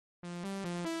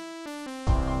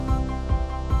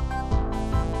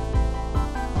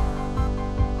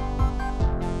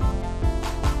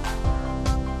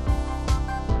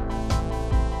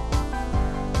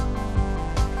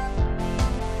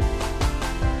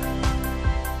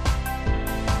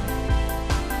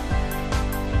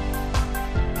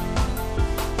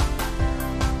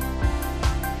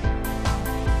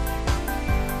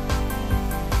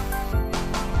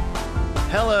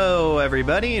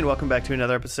everybody, and welcome back to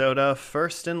another episode of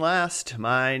First and Last.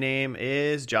 My name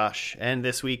is Josh, and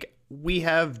this week we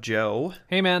have Joe.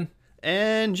 Hey, man.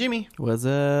 And Jimmy. What's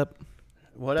up?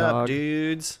 What Dog. up,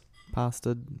 dudes?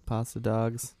 Pasta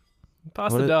dogs.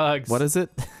 Pasta dogs. What is it?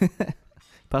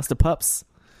 Pasta pups.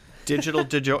 It's digital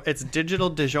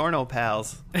DiGiorno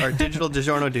pals, or digital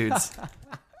DiGiorno dudes.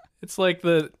 It's like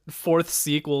the fourth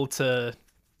sequel to,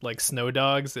 like, Snow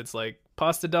Dogs. It's like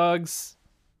Pasta Dogs,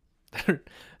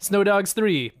 Snow Dogs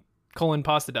 3,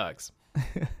 Pasta Dogs.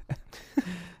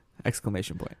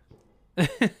 Exclamation point.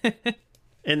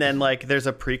 And then, like, there's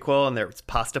a prequel, and there's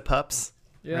Pasta Pups,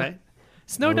 right?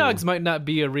 Snow Dogs might not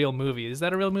be a real movie. Is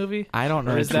that a real movie? I don't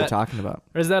know Or what is you're that- talking about.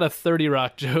 Or is that a 30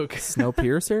 Rock joke?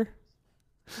 Snowpiercer?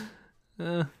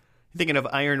 You thinking of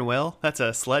Iron Will? That's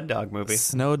a sled dog movie.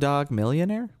 Snow Dog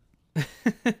Millionaire?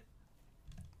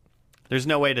 There's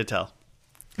no way to tell.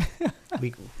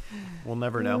 We'll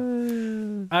never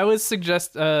know. I would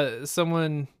suggest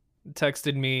someone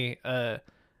texted me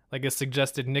like a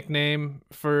suggested nickname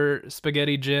for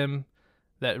Spaghetti Jim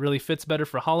that really fits better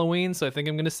for Halloween, so I think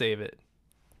I'm going to save it.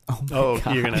 Oh,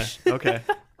 my You're gonna... gosh. Okay.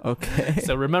 Okay.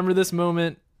 So remember this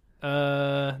moment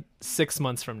 6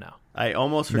 months from now. I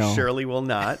almost for No. surely will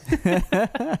not.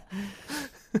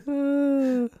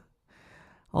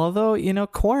 Although,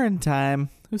 quarantine,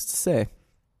 who's to say?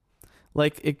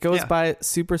 Like, it goes Yeah. by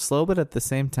super slow, but at the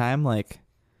same time, like,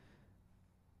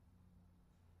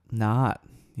 not.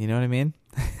 You know what I mean?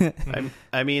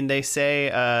 I mean, they say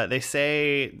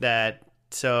that.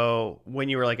 So when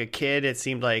you were like a kid, it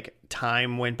seemed like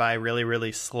time went by really,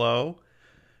 really slow,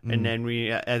 and then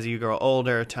as you grow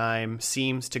older, time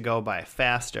seems to go by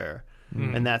faster,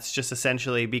 and that's just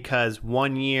essentially because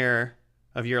 1 year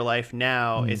of your life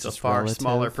now is a just far relative.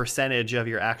 smaller percentage of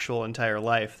your actual entire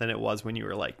life than it was when you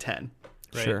were like 10.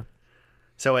 Right. Sure.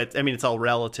 So it's all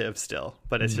relative still,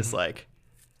 but it's just like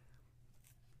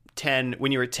 10.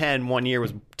 When you were 10, 1 year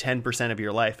was 10% of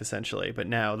your life essentially, but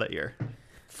now that you're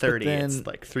 30, it's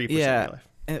like 3% of your life.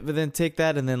 But then take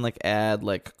that and then like add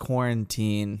like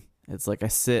quarantine. It's like I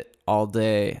sit all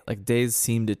day. Like days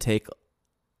seem to take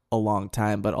a long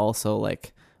time, but also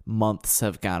like months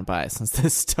have gone by since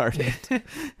this started.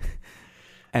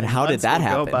 And how did Months that will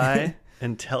happen? Go by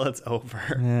until it's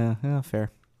over. Yeah,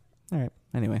 fair. All right.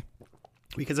 Anyway.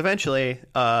 Because eventually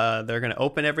they're going to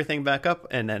open everything back up,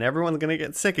 and then everyone's going to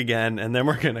get sick again, and then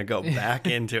we're going to go back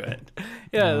into it.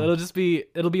 Yeah,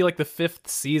 it'll be like the fifth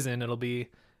season. It'll be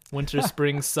winter,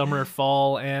 spring, summer,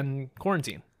 fall, and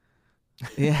quarantine.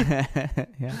 Yeah.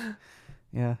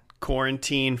 Yeah.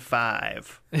 Quarantine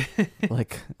 5.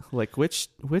 Like which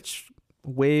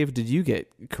wave did you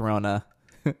get, Corona?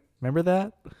 Remember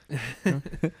that?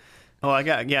 Oh, I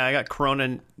got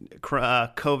Corona,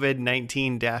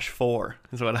 COVID-19-4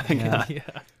 is what I got. Yeah.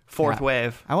 Fourth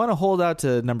wave. I want to hold out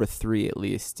to number 3 at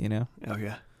least, Oh,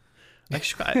 yeah. I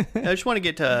just want to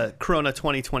get to Corona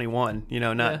 2021,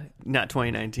 not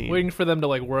 2019. Waiting for them to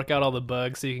like work out all the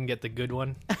bugs so you can get the good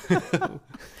one.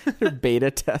 They're beta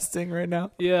testing right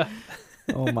now. Yeah.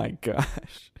 Oh my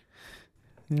gosh.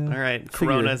 Yeah. All right,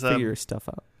 Figure your stuff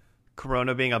out.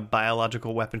 Corona being a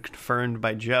biological weapon confirmed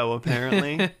by Joe,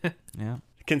 apparently. Yeah.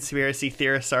 Conspiracy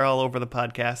theorists are all over the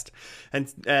podcast.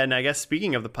 And I guess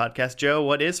speaking of the podcast, Joe,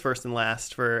 what is First and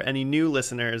Last for any new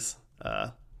listeners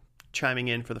chiming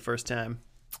in for the first time?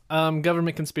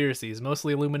 Government conspiracies,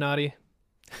 mostly Illuminati.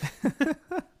 A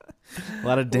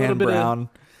lot of Dan Brown.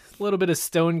 A little bit of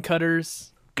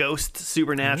stonecutters. Ghost,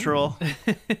 supernatural.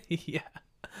 Yeah.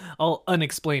 All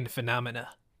unexplained phenomena.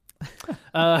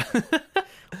 Wow.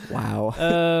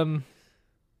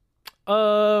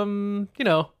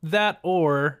 That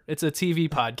or it's a TV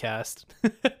podcast.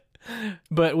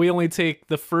 But we only take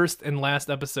the first and last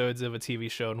episodes of a TV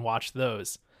show and watch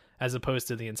those as opposed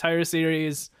to the entire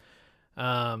series,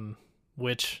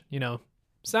 which,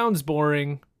 sounds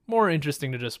boring. More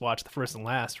interesting to just watch the first and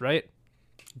last, right?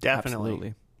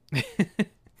 Definitely.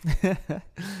 Absolutely.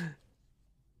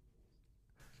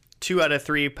 2 out of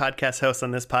 3 podcast hosts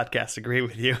on this podcast agree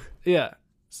with you. Yeah.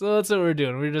 So that's what we're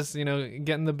doing. We're just,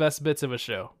 getting the best bits of a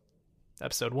show.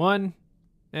 Episode 1,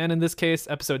 and in this case,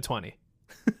 episode 20.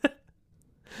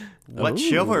 What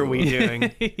show are we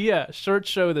doing? Yeah, short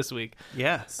show this week.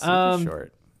 Yeah. Super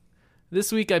short.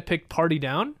 This week I picked Party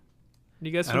Down. Are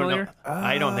you guys familiar?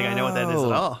 I don't think I know what that is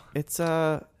at all. It's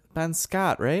Ben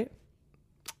Scott, right?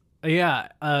 Yeah,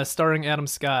 starring Adam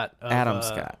Scott. Adam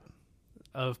Scott.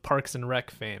 Of Parks and Rec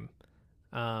fame.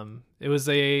 It was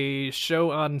a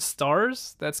show on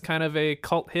Starz that's kind of a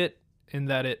cult hit in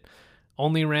that it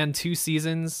only ran 2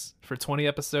 seasons for 20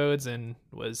 episodes and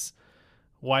was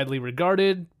widely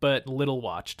regarded but little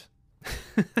watched.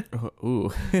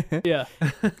 Ooh. Yeah.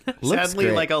 Looks Sadly,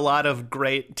 great. like a lot of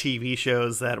great TV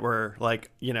shows that were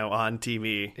like, on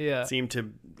TV Yeah. seem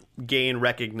to gain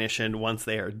recognition once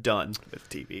they are done with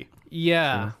TV.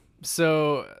 Yeah.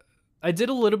 So I did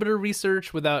a little bit of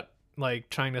research without like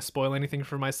trying to spoil anything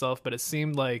for myself, but it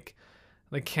seemed like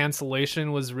the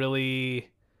cancellation was really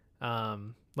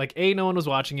like A, no one was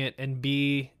watching it, and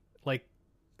B, like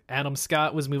Adam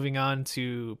Scott was moving on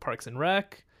to Parks and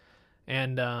Rec,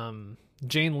 and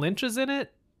Jane Lynch is in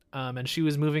it, and she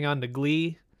was moving on to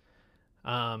Glee.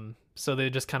 So they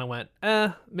just kind of went,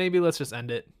 maybe let's just end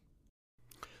it.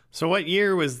 So what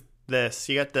year was this?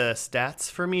 You got the stats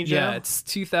for me, Joe? Yeah, it's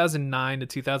 2009 to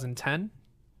 2010.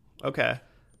 Okay.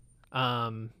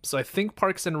 So I think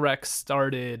Parks and Rec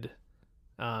started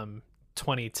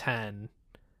 2010.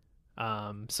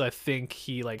 So I think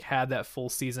he like had that full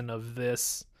season of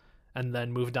this and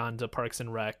then moved on to Parks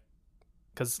and Rec,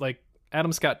 because like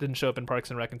Adam Scott didn't show up in Parks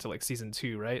and Rec until like season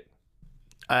 2, right?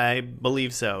 I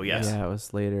believe so, yes. Yeah, it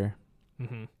was later.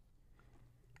 Mm-hmm.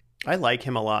 I like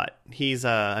him a lot. He's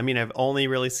I've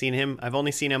only seen him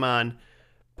on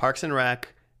Parks and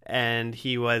Rec, and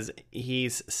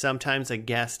he's sometimes a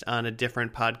guest on a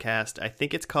different podcast. I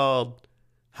think it's called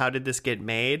How Did This Get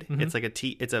Made? Mm-hmm. It's like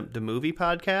the movie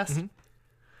podcast.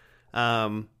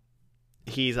 Mm-hmm.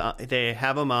 They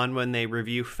have him on when they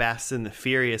review Fast and the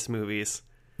Furious movies.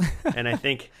 And I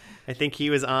think he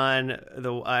was on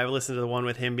I listened to the one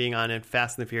with him being on in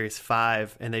Fast and the Furious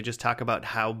 5, and they just talk about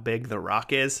how big The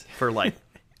Rock is for like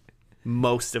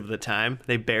most of the time.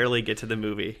 They barely get to the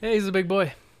movie. Hey, he's a big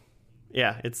boy.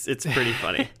 Yeah, it's pretty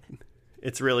funny.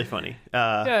 It's really funny.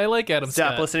 Yeah, I like Adam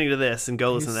Stop Scott. listening to this and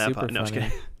go listen to He's that super podcast. No, just funny.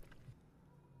 kidding.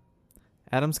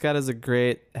 Adam Scott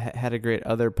had a great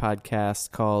other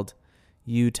podcast called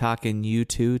You Talking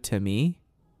U2 to Me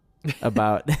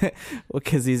about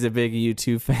because he's a big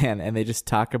U2 fan, and they just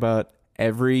talk about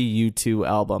every U2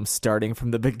 album starting from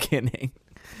the beginning.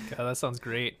 God, that sounds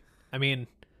great. I mean,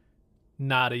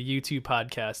 not a U2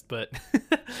 podcast, but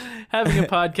having a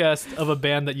podcast of a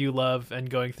band that you love and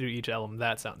going through each album,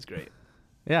 that sounds great.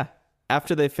 Yeah.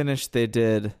 After they finished, they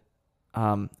did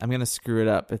I'm going to screw it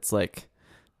up. It's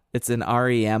an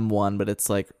REM one, but it's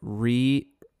like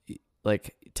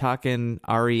talking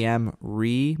REM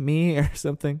me or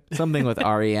something with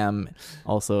REM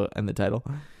also in the title.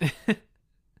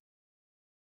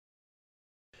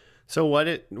 So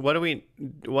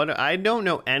I don't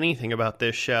know anything about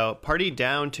this show. Party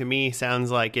Down to me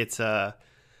sounds like it's like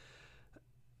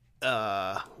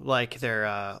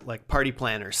they're like party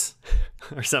planners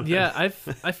or something. Yeah,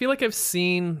 I feel like I've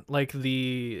seen like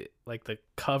the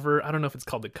cover. I don't know if it's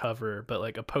called the cover, but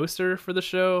like a poster for the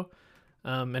show.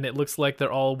 And it looks like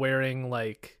they're all wearing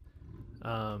like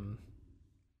some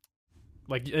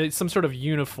sort of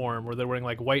uniform where they're wearing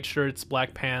like white shirts,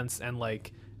 black pants, and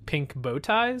like pink bow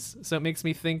ties. So it makes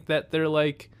me think that they're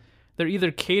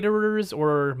either caterers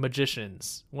or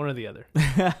magicians, one or the other.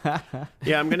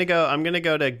 Yeah, I'm gonna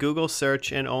go to Google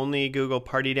search and only Google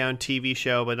Party Down TV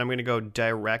show, but I'm gonna go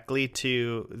directly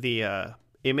to the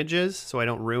images so I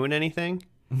don't ruin anything.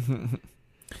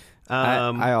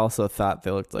 I also thought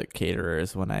they looked like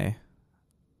caterers when I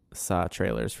saw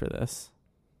trailers for this.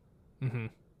 Mm-hmm.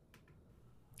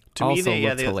 To also me,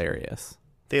 looked hilarious.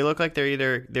 They look like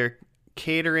they're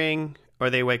catering, or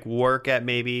they like work at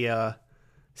maybe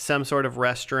some sort of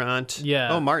restaurant.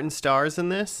 Yeah. Oh, Martin Starr's in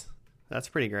this. That's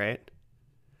pretty great.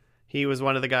 He was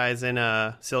one of the guys in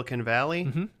Silicon Valley.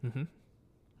 Mm-hmm.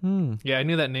 Mm-hmm. Yeah, I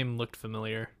knew that name looked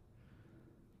familiar.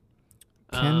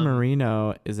 Ken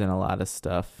Marino is in a lot of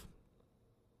stuff.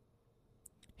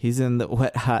 He's in the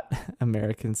Wet Hot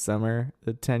American Summer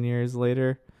 10 years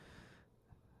later.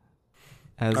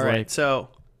 As All right, so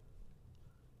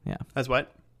yeah. As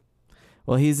what?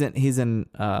 Well, he's in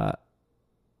the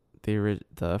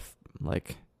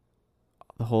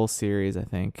whole series, I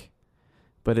think.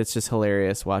 But it's just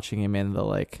hilarious watching him in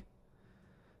the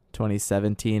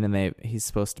 2017, and he's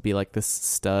supposed to be like this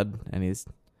stud, and he's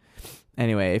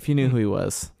anyway. If you knew who he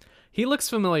was, he looks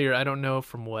familiar. I don't know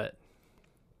from what.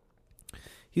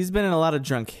 He's been in a lot of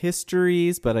Drunk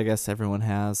Histories, but I guess everyone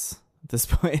has at this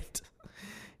point.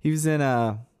 He was in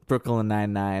Brooklyn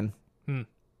Nine-Nine.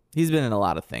 He's been in a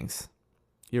lot of things.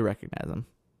 You recognize him.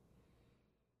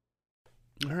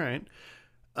 All right.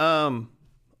 All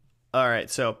right.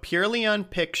 So Purely on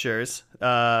Pictures.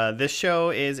 This show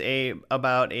is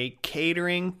about a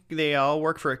catering. They all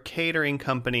work for a catering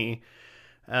company.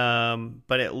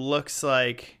 But it looks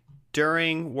like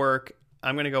during work,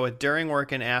 I'm going to go with during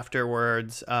work and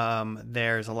afterwards,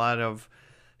 there's a lot of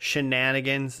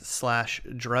shenanigans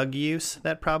 / drug use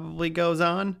that probably goes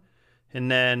on. And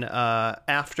then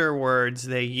afterwards,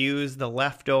 they use the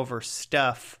leftover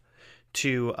stuff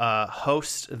to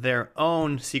host their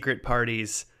own secret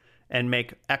parties and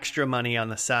make extra money on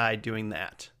the side doing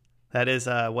that. That is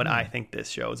what I think this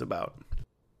show is about.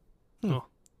 Oh,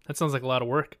 that sounds like a lot of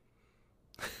work.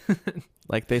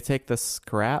 Like they take the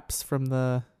scraps from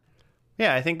the.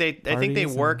 Yeah, I think they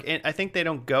work and- in. I think they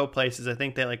don't go places. I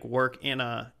think they like work in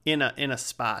a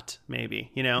spot.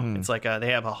 Maybe it's like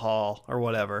they have a hall or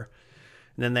whatever.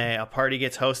 And then a party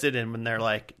gets hosted, and when they're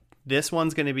like, this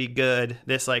one's going to be good.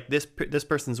 This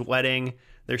person's wedding,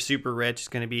 they're super rich. It's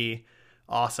going to be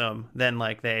awesome. Then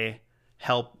like they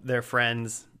help their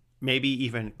friends, maybe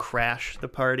even crash the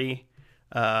party,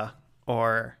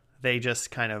 or they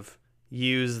just kind of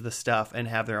use the stuff and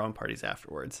have their own parties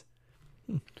afterwards.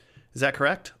 Is that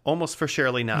correct? Almost for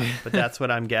surely not, but that's what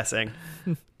I'm guessing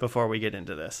before we get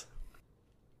into this.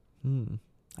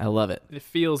 I love it. It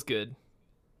feels good.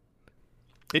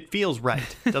 It feels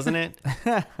right, doesn't it?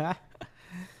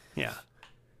 Yeah.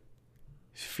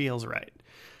 Feels right.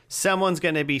 Someone's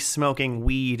going to be smoking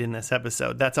weed in this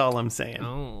episode. That's all I'm saying.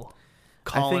 Oh.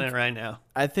 Calling it right now.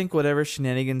 I think whatever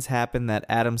shenanigans happen, that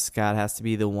Adam Scott has to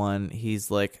be the one. He's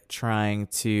like trying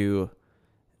to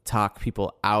talk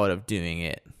people out of doing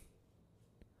it.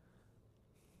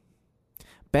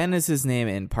 Ben is his name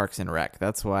in Parks and Rec.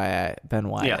 That's why Ben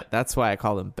Wyatt. Yeah. That's why I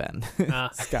call him Ben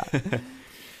Scott.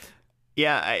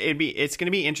 Yeah, it's going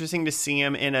to be interesting to see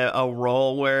him in a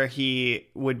role where he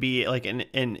would be like an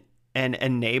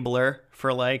enabler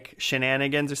for like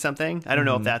shenanigans or something. I don't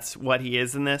know if that's what he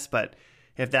is in this, but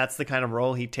if that's the kind of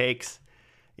role he takes,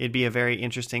 it'd be a very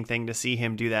interesting thing to see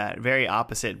him do that. Very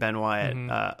opposite Ben Wyatt.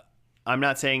 I'm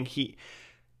not saying he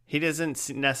doesn't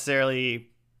necessarily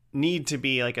need to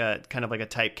be like a kind of like a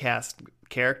typecast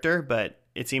character, but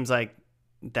it seems like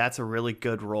that's a really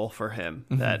good role for him.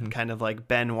 That kind of like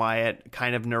Ben Wyatt,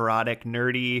 kind of neurotic,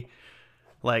 nerdy,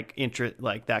 like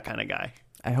like that kind of guy.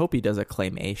 I hope he does a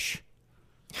claymation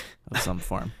of some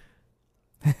form.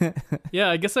 Yeah,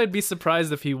 I guess I'd be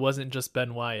surprised if he wasn't just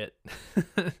Ben Wyatt.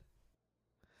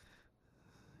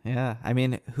 Yeah, I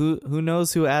mean, who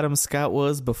knows who Adam Scott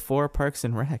was before Parks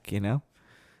and Rec, you know?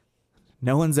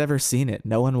 No one's ever seen it.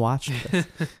 No one watched it.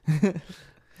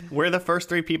 We're the first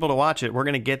 3 people to watch it. We're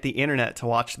going to get the internet to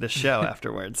watch this show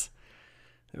afterwards.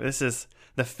 This is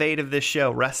the fate of this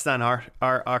show rests on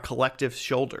our collective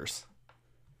shoulders.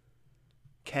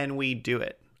 Can we do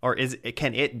it? Or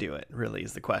can it do it, really,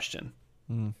 is the question.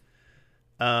 I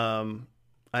don't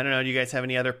know. Do you guys have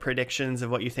any other predictions of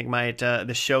what you think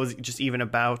the show's just even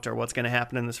about, or what's going to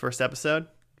happen in this first episode?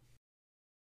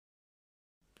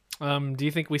 Do you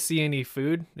think we see any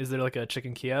food? Is there like a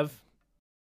chicken Kiev?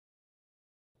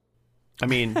 I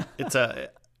mean, it's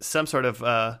some sort of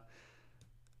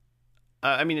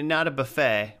I mean, not a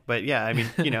buffet, but yeah, I mean,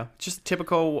 just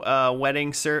typical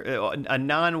wedding a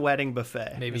non-wedding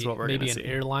buffet. Maybe is what we're gonna an see.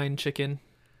 airline chicken.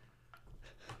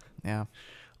 Yeah.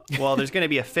 Well, there's going to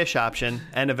be a fish option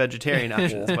and a vegetarian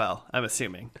option as well, I'm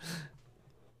assuming.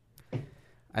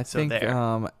 I think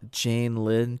Jane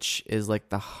Lynch is like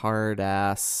the hard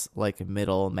ass, like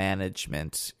middle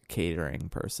management catering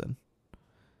person.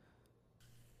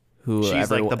 Who she's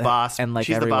like the boss, and like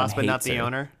she's the everyone boss, but not hates the her.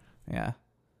 owner. Yeah.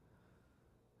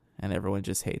 And everyone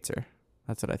just hates her.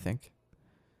 That's what I think.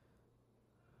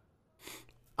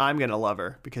 I'm going to love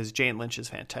her because Jane Lynch is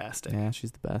fantastic. Yeah,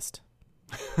 she's the best.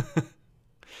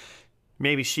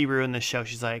 Maybe she ruined the show.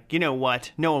 She's like, you know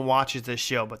what? No one watches this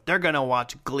show, but they're going to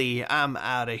watch Glee. I'm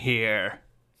out of here.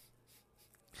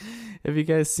 Have you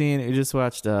guys seen, we just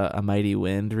watched A Mighty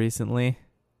Wind recently?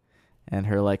 And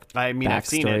her like I mean, I've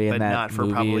seen backstory it, in but that not for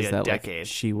movie probably is a that, decade. Like,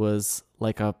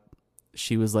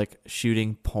 she was like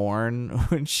shooting porn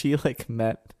when she like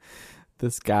met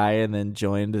this guy and then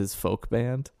joined his folk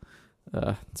band.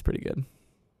 It's pretty good.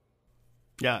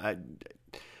 Yeah,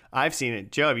 I've seen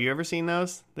it. Joe, have you ever seen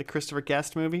those? The Christopher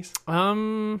Guest movies?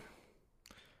 I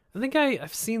think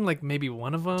I've seen like maybe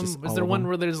one of them. Just Is all there of one them?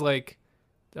 where there's like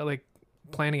they're like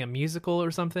planning a musical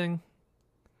or something?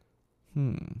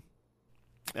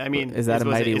 I mean, Is that A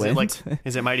Mighty Is Wind? it like,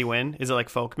 is it Mighty Wind? Is it like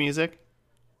folk music?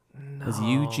 No. Was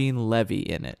Eugene Levy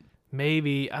in it?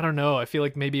 Maybe, I don't know. I feel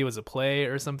like maybe it was a play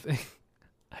or something.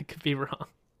 I could be wrong.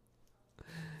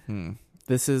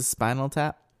 This is Spinal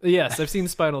Tap? Yes, I've seen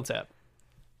Spinal Tap.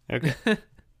 Okay.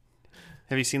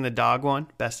 Have you seen the dog one?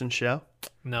 Best in Show?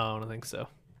 No, I don't think so.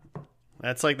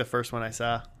 That's like the first one I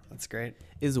saw. That's great.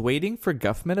 Is Waiting for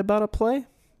Guffman about a play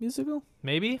musical?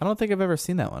 Maybe? I don't think I've ever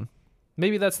seen that one.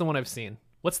 Maybe that's the one I've seen.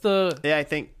 What's the Yeah, I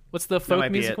think folk might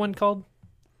be music it. one called?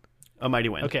 A Mighty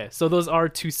Wind. Okay, so those are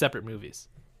 2 separate movies.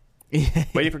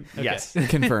 Waiting for yes.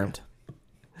 Confirmed.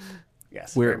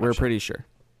 Yes, We're very much so. pretty sure.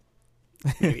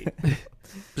 Maybe.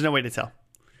 There's no way to tell.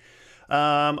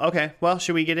 Okay, well,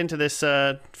 should we get into this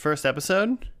first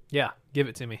episode? Yeah, give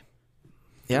it to me.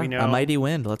 Yeah, we know- A Mighty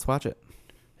Wind. Let's watch it.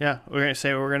 Yeah,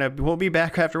 we'll be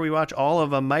back after we watch all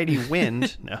of A Mighty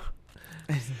Wind. No.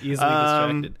 Easily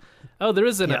distracted. Oh, there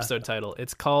is an yeah. episode title.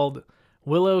 It's called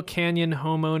Willow Canyon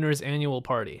Homeowners Annual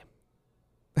Party.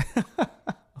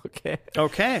 Okay.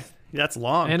 Okay, that's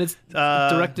long. And it's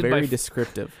Very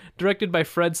descriptive. directed by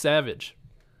Fred Savage.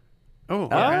 Oh,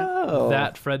 okay. Oh,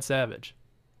 That Fred Savage.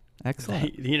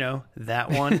 excellent. You know, that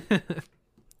one.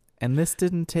 And this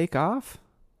didn't take off?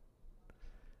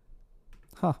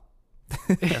 Huh.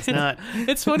 That's not.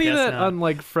 It's funny Guess that not. on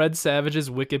like Fred Savage's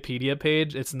Wikipedia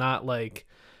page, it's not like,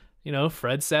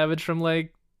 Fred Savage from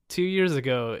like 2 years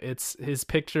ago. It's his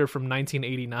picture from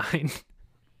 1989.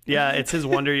 Yeah, it's his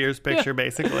Wonder Years picture,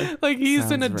 basically. Like he's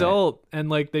Sounds an right. adult and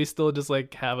like they still just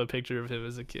like have a picture of him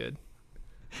as a kid.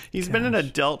 He's been an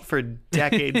adult for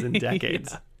decades and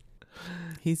decades.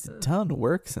 He's done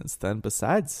work since then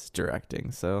besides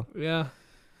directing, so Yeah.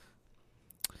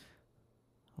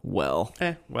 well.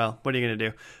 Well, what are you going to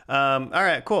do? All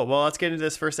right, cool. Well, let's get into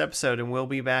this first episode, and we'll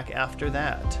be back after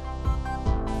that.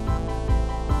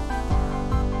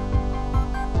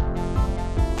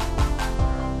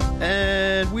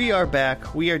 And we are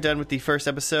back. We are done with the first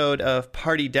episode of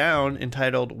Party Down,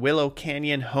 entitled Willow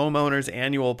Canyon Homeowners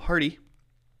Annual Party.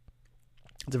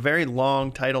 It's a very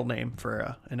long title name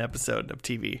for an episode of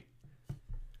TV.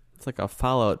 It's like a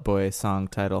Fall Out Boy song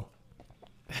title.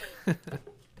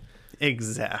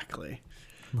 Exactly.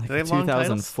 Like Do they a have long titles?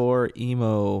 2004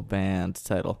 emo band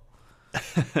title.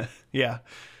 Yeah,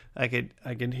 I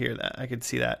could hear that. I could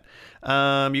see that.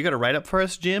 You got a write up for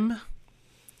us, Jim?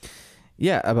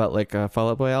 Yeah, about like a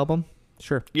Fall Out Boy album?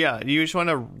 Sure. Yeah, you just want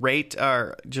to rate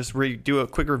or just do a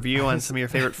quick review on some of your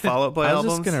favorite Fall Out Boy I was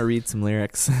albums? just going to read some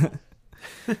lyrics.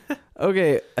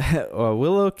 Okay,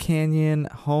 Willow Canyon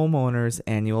Homeowners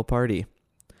Annual Party.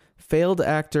 Failed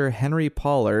actor Henry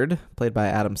Pollard, played by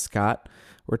Adam Scott,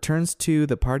 returns to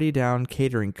the Party Down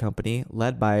catering company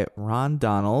led by Ron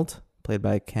Donald, played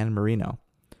by Ken Marino.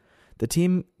 The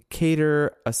team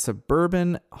cater a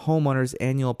suburban homeowners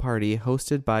annual party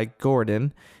hosted by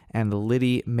Gordon and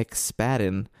Liddy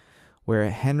McSpadden, where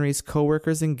Henry's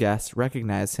coworkers and guests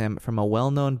recognize him from a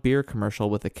well-known beer commercial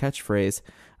with the catchphrase,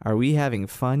 "Are we having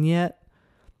fun yet?"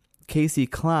 Casey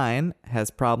Klein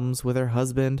has problems with her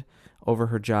husband over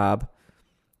her job.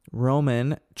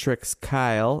 Roman tricks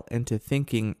Kyle into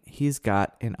thinking he's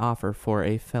got an offer for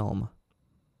a film.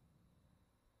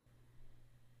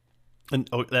 And,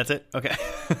 oh, that's it? Okay.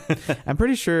 I'm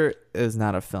pretty sure it's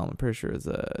not a film. I'm pretty sure it's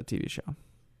a TV show.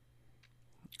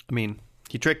 I mean,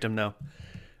 he tricked him, though.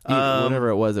 Whatever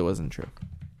it wasn't true.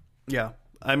 Yeah.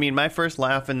 I mean, my first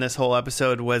laugh in this whole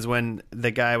episode was when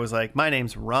the guy was like, "My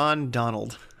name's Ron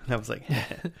Donald." And I was like,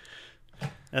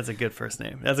 that's a good first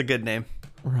name. That's a good name.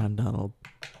 Ron Donald.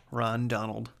 Ron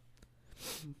Donald.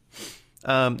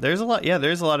 There's a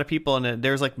lot of people in it.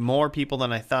 There's like more people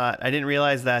than I thought. I didn't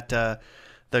realize that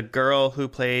the girl who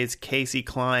plays Casey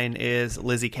Klein is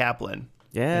Lizzie Kaplan.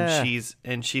 Yeah.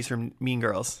 And she's from Mean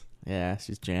Girls. Yeah,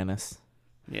 she's Janice.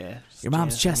 Yeah. Your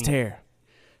mom's Janice chest Mean. hair.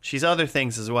 She's other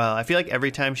things as well. I feel like every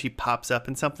time she pops up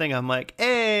in something, I'm like,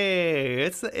 "Hey,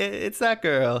 it's that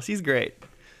girl. She's great."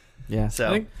 Yeah.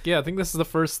 So I think this is the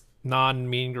first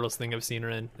non-Mean Girls thing I've seen her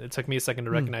in. It took me a second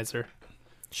to recognize her.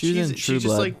 She was in True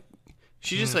Blood.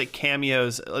 She's just like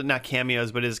cameos, not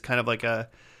cameos, but is kind of like a.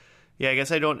 Yeah, I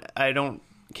guess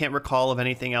can't recall of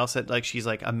anything else that like she's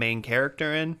like a main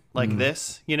character in like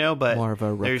this, but More of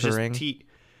a there's recurring. just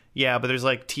but there's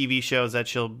like TV shows that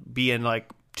she'll be in like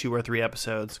 2 or 3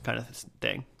 episodes kind of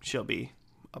thing. She'll be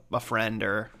a friend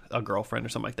or a girlfriend or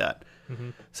something like that.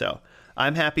 So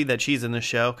I'm happy that she's in the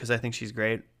show because I think she's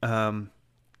great. And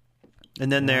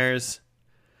then there's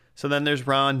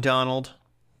Ron Donald.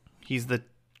 He's the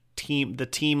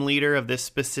team leader of this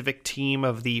specific team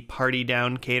of the Party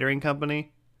Down catering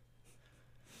company.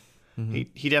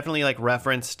 He definitely like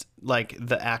referenced like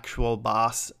the actual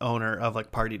boss owner of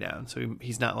like Party Down. So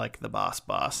he's not like the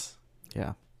boss.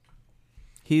 Yeah.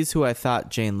 He's who I thought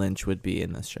Jane Lynch would be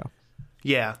in this show.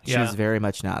 Yeah. She's very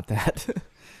much not that.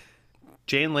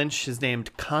 Jane Lynch is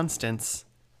named Constance.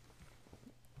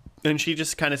 And she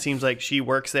just kind of seems like she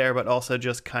works there, but also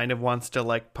just kind of wants to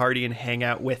like party and hang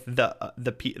out with the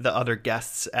other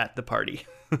guests at the party.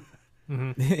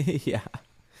 Yeah.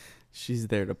 She's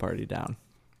there to party down.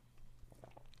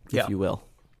 If you will.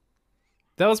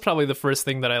 That was probably the first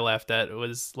thing that I laughed at. It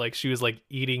was like she was like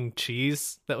eating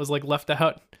cheese that was like left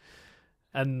out.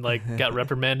 and like got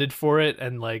reprimanded for it,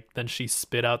 and like then she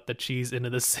spit out the cheese into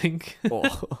the sink.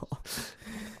 Oh.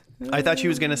 I thought she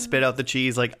was gonna spit out the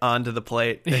cheese like onto the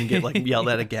plate and get like yelled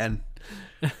at again.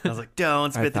 I was like,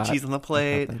 "Don't spit the cheese on the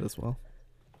plate." I thought that as well.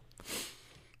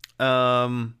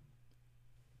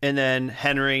 And then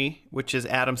Henry, which is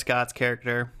Adam Scott's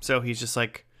character, so he's just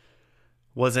like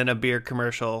was in a beer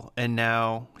commercial and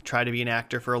now tried to be an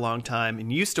actor for a long time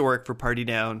and used to work for Party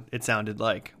Down. It sounded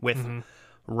like with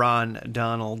Ron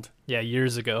Donald. Yeah,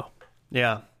 years ago.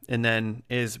 Yeah, and then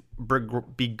is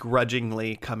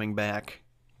begrudgingly coming back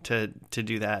to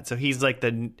do that. So he's like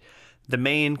the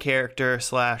main character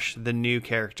 / the new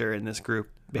character in this group,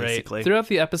 basically. Right. Throughout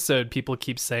the episode, people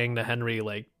keep saying to Henry,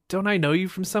 like, "Don't I know you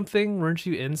from something? Weren't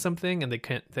you in something?" And they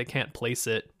can't place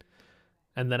it.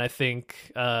 And then I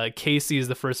think Casey is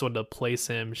the first one to place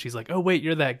him. She's like, "Oh wait,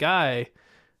 you're that guy."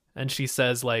 And she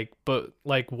says like, "But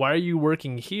like, why are you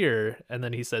working here?" And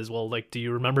then he says, "Well, like, do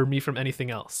you remember me from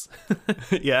anything else?"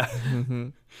 Yeah. Mm-hmm.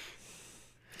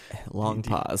 Long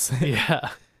pause. Yeah.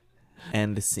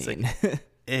 End scene.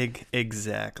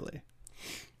 Exactly.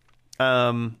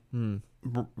 Roman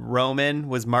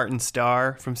was Martin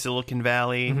Starr from Silicon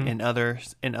Valley and other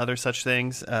such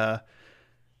things.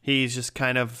 He's just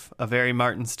kind of a very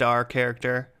Martin Starr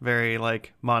character, very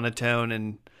like monotone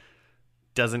and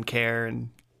doesn't care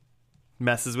and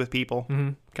messes with people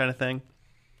kind of thing.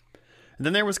 And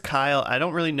then there was Kyle. I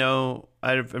don't really know.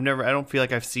 I don't feel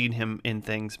like I've seen him in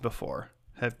things before.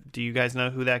 Do you guys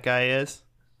know who that guy is?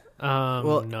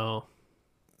 Well, no.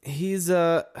 He's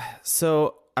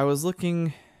so I was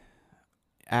looking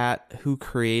at who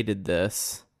created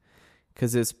this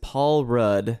because it's Paul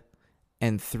Rudd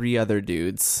and 3 other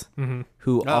dudes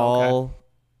who all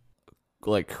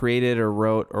like created or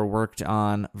wrote or worked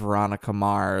on Veronica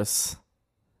Mars.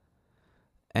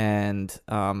 And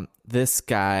this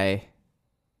guy,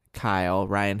 Kyle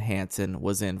Ryan Hansen,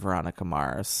 was in Veronica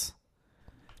Mars.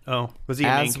 Oh, was he a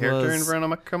main character in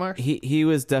Veronica Mars? He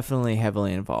was definitely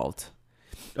heavily involved.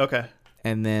 Okay.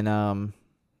 And then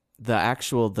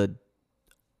the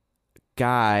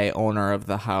guy, owner of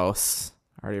the house,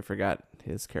 I already forgot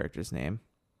his character's name.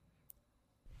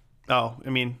 Oh, I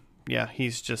mean, yeah,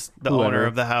 he's just the Whoever. owner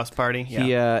of the house party.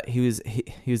 Yeah. He was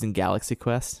in Galaxy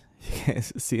Quest. You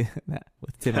guys see that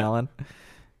with Tim Allen?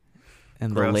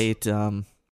 And Gross. the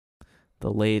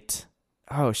late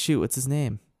oh shoot, what's his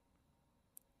name?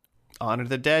 Honor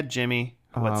the Dead, Jimmy.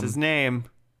 What's his name?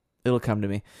 It'll come to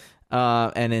me.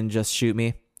 And in Just Shoot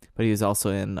Me, but he was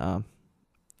also in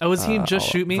Was he in Just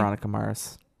Shoot Me? Veronica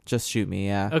Mars. Just Shoot Me,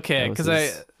 yeah. Okay, because I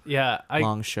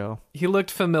long show. He looked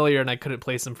familiar and I couldn't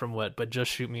place him from what, but Just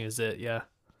Shoot Me is it, yeah.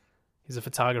 He's a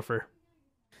photographer.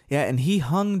 Yeah, and he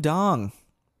hung dong.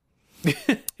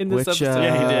 In this Which, episode.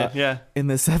 Yeah, he did. Yeah. In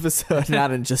this episode, not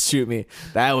in Just Shoot Me.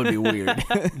 That would be weird.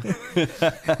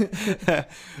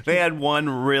 They had one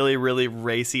really, really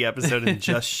racy episode in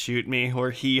Just Shoot Me where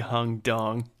he hung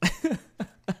dong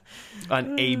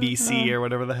on ABC or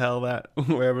whatever the hell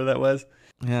wherever that was.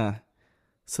 Yeah.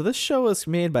 So this show was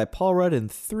made by Paul Rudd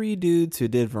and 3 dudes who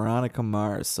did Veronica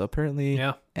Mars. So apparently,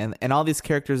 yeah. And all these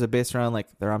characters are based around like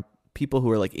they're on people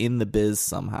who are like in the biz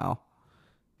somehow.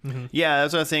 Yeah,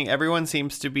 that's what I was saying. Everyone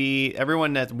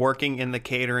that's working in the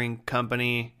catering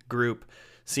company group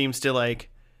seems to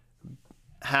like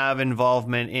have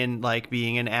involvement in like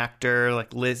being an actor.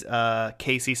 Like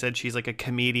Casey said she's like a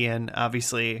comedian.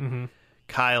 Obviously,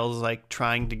 Kyle's like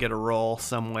trying to get a role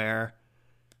somewhere,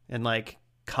 and like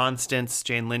Constance,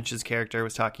 Jane Lynch's character,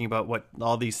 was talking about what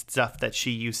all these stuff that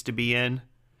she used to be in.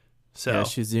 So Yeah,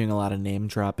 she's doing a lot of name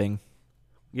dropping.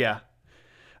 yeah.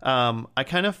 I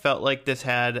kind of felt like this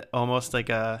had almost like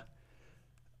a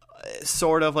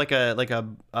sort of like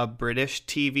a British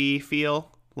TV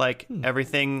feel. Like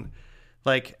everything,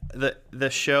 like the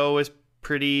show is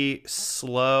pretty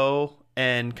slow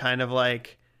and kind of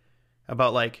like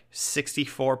about like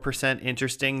 64%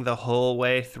 interesting the whole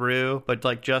way through, but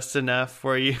like just enough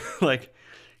where you like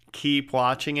keep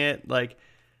watching it. Like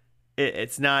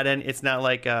it's not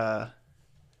like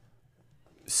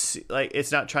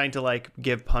it's not trying to like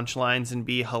give punchlines and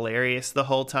be hilarious the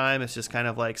whole time. It's just kind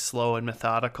of like slow and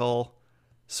methodical,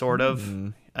 sort of.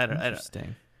 I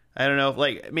don't know.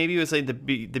 Like maybe it was like the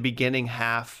beginning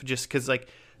half, just because like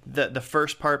the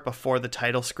first part before the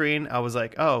title screen, I was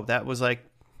like, oh, that was like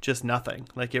just nothing.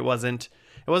 Like it wasn't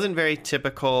very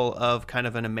typical of kind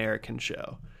of an American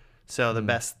show. So the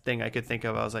best thing I could think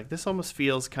of, I was like, this almost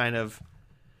feels kind of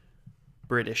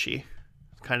Britishy,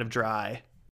 kind of dry.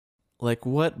 Like,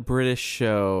 what British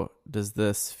show does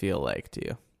this feel like to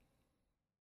you?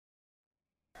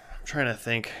 I'm trying to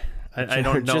think. I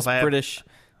don't know just if I have, British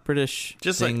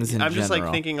just things like in I'm just like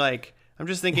general. thinking like I'm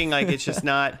just thinking like it's just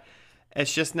not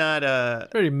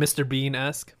Very Mr.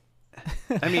 Bean-esque.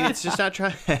 I mean, it's just not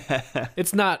trying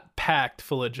It's not packed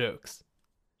full of jokes.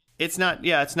 it's not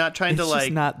trying to It's just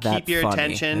like not that keep your funny.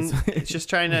 attention. It's just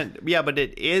trying to but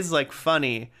it is like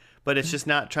funny, but it's just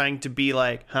not trying to be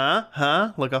like,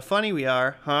 huh? Look how funny we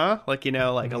are, huh? Like, you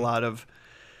know, like a lot of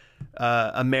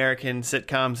American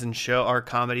sitcoms and show or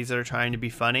comedies that are trying to be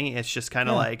funny. It's just kind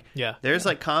of like there's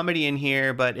like comedy in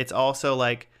here, but it's also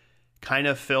like kind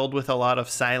of filled with a lot of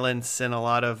silence and a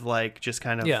lot of like just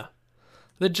kind of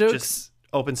the jokes, just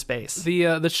open space.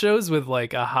 the shows with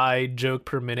like a high joke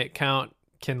per minute count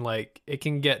it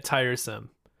can get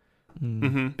tiresome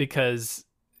because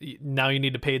now you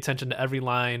need to pay attention to every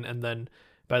line, and then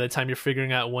by the time you're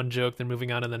figuring out one joke, they're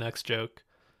moving on to the next joke.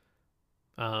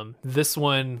 This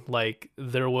one, like,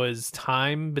 there was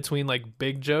time between like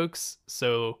big jokes,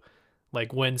 so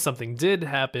like when something did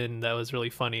happen that was really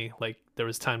funny, like there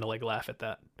was time to like laugh at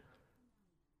that.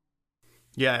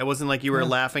 Yeah, it wasn't like you were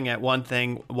laughing at one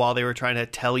thing while they were trying to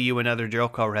tell you another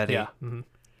joke already. Yeah.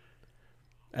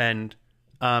 And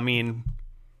I mean,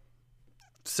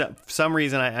 for some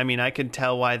reason, I mean, I could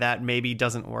tell why that maybe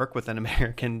doesn't work with an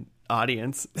American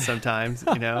audience sometimes,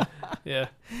 you know? Yeah.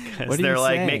 Because they're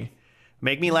like,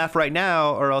 make me laugh right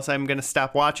now or else I'm going to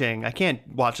stop watching. I can't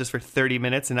watch this for 30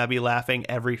 minutes and I'll be laughing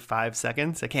every 5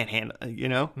 seconds. I can't handle it, you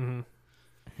know?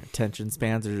 Attention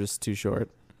spans are just too short.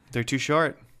 They're too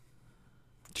short.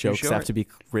 Jokes have to be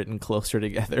written closer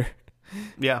together.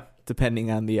 Yeah. Depending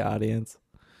on the audience.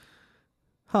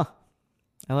 Huh.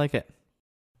 I like it.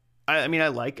 I mean, I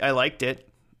liked it.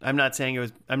 I'm not saying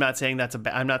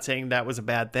that was a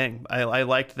bad thing. I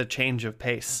liked the change of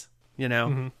pace, you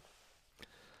know?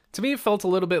 To me, it felt a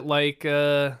little bit like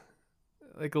a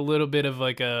little bit of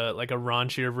like a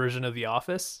raunchier version of The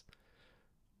Office.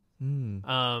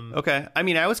 Okay. I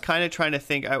mean, I was kind of trying to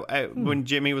think. When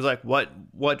Jimmy was like,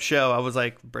 "What show?" I was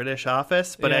like, "British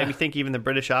Office," but I think even the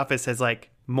British Office has like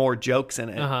more jokes in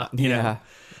it, you know,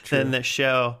 than the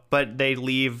show. But they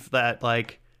leave that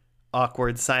like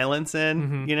awkward silence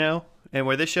in, you know, and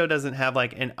where this show doesn't have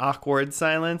like an awkward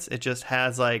silence, it just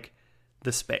has like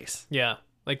the space. Yeah.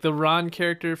 Like the Ron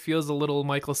character feels a little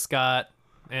Michael Scott,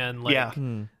 and like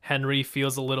Henry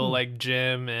feels a little like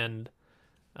Jim, and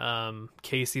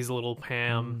Casey's a little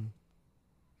Pam.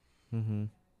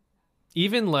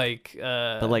 Even like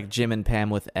but like Jim and Pam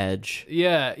with Edge.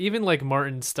 Yeah, even like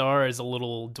Martin Starr is a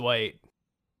little Dwight.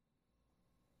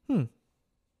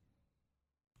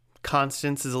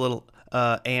 Constance is a little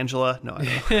Angela. No,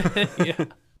 I don't know. Yeah.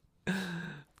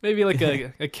 Maybe like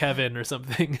a Kevin or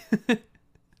something.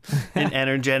 an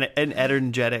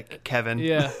energetic Kevin.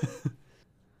 Yeah.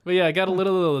 But yeah, I got a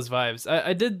little of those vibes.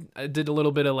 I did a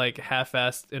little bit of like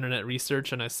half-assed internet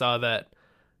research, and I saw that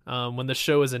when the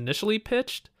show was initially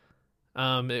pitched,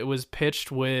 it was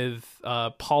pitched with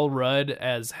Paul Rudd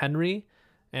as Henry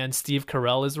and Steve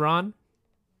Carell as Ron.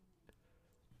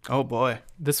 Oh boy.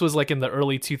 This was like in the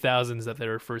early 2000s that they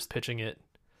were first pitching it.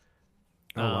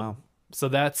 Oh wow. So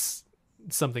that's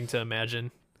something to imagine.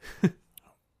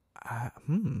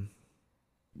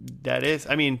 That is,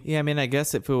 I mean... Yeah, I mean, I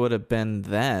guess if it would have been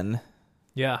then...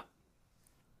 Yeah.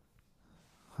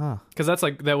 Huh. Because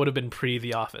that would have been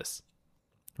pre-The Office.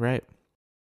 Right.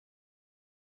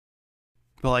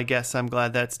 Well, I guess I'm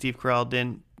glad that Steve Carell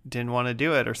didn't want to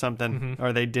do it or something.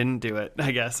 Or they didn't do it,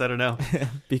 I guess. I don't know.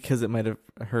 Because it might have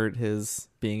hurt his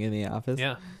being in The Office.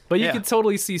 Yeah. But you could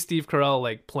totally see Steve Carell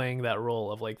like playing that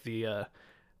role of like the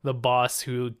boss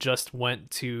who just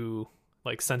went to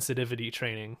like sensitivity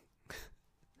training.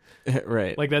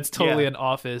 Right. Like that's totally an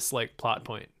Office like plot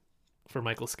point for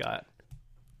Michael Scott.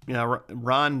 You know,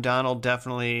 Ron Donald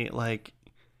definitely like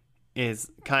is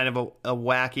kind of a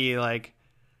wacky like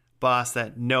boss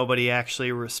that nobody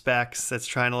actually respects, that's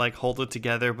trying to like hold it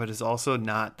together but is also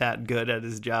not that good at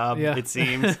his job, it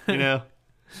seems. You know,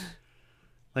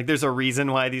 like there's a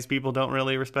reason why these people don't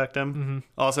really respect him.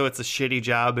 Also, it's a shitty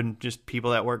job, and just people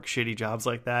that work shitty jobs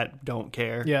like that don't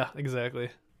care. Yeah,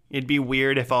 exactly. It'd be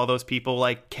weird if all those people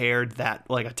like cared that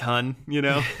like a ton, you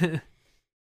know?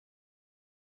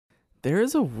 There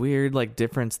is a weird like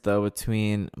difference though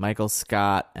between Michael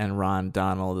Scott and Ron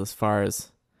Donald as far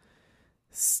as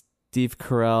Steve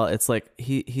Carell. It's like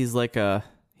he's like a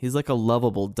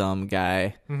lovable dumb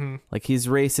guy. Like he's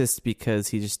racist because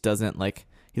he just doesn't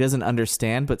he doesn't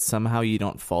understand, but somehow you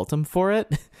don't fault him for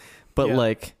it. But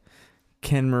like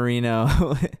Ken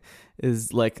Marino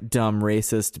is like dumb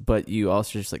racist, but you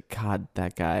also just like, God,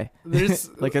 that guy.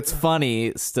 There's like it's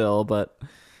funny still, but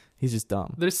he's just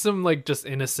dumb. There's some like just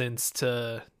innocence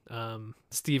to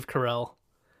Steve Carell.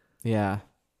 Yeah.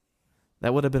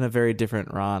 That would have been a very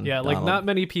different Ron. Yeah, like Donald. not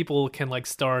many people can like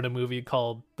star in a movie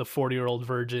called The 40-Year-Old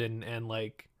Virgin and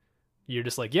like you're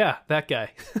just like, yeah, that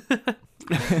guy.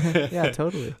 Yeah,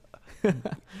 totally.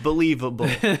 Believable.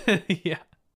 Yeah.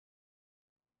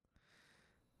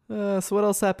 So what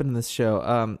else happened in this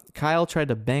show? Kyle tried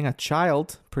to bang a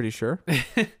child, pretty sure.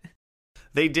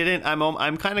 They didn't.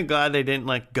 I'm kind of glad they didn't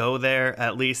like go there,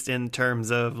 at least in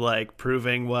terms of like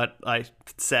proving what I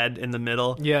said in the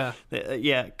middle. Yeah.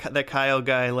 Yeah, the Kyle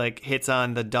guy like hits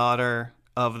on the daughter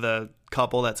of the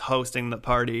couple that's hosting the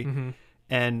party,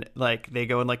 and like they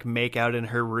go and like make out in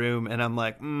her room, and I'm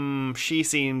like, she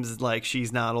seems like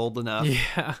she's not old enough.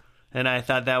 Yeah. And I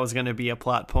thought that was going to be a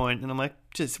plot point, and I'm like,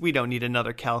 we don't need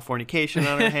another Californication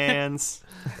on our hands.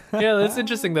 Yeah, that's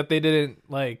interesting that they didn't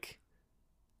like,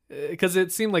 because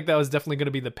it seemed like that was definitely going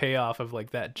to be the payoff of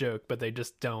like that joke, but they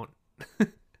just don't.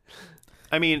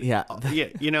 I mean, Yeah.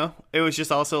 you know, it was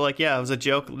just also like, yeah, it was a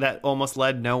joke that almost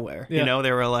led nowhere. Yeah. You know,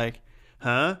 they were like,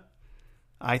 huh?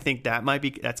 I think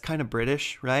that's kind of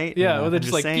British, right? Yeah, well, they're I'm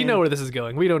just like, saying. you know where this is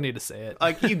going. We don't need to say it.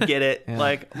 Like, you get it. Yeah.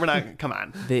 Like, we're not, come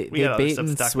on. They We got other bait stuff to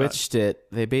and talk about. switched it.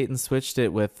 They bait and switched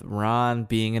it with Ron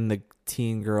being in the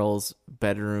teen girl's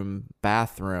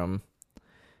bathroom,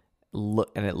 and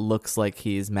it looks like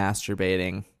he's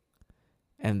masturbating,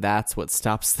 and that's what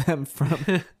stops them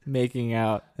from making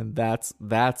out, and that's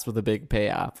what the big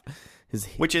payoff is.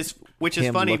 Which is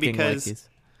him funny looking because like he's-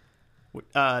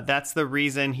 that's the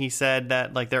reason he said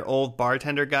that, like, their old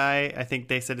bartender guy, I think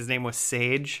they said his name was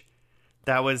Sage.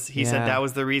 He said Yeah. that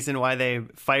was the reason why they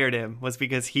fired him, was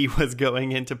because he was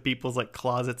going into people's like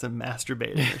closets and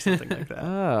masturbating or something like that.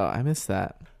 Oh, I missed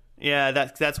that. Yeah,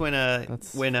 that's when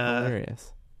That's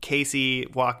hilarious. Casey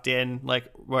walked in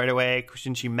like right away,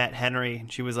 and she met Henry,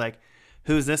 and she was like,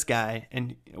 "Who's this guy?"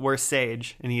 And where's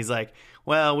Sage? And he's like,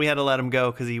 "Well, we had to let him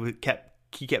go because he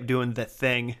kept doing the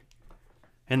thing."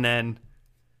 And then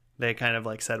they kind of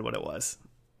like said what it was,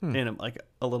 in like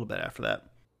a little bit after that.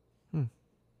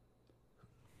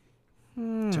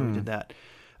 So we did that.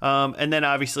 And then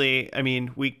obviously, I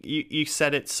mean, you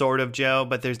said it sort of, Joe,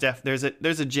 but there's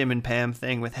a Jim and Pam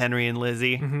thing with Henry and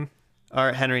Lizzie,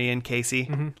 or Henry and Casey.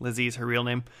 Lizzie's her real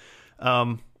name.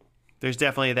 There's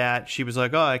definitely that. She was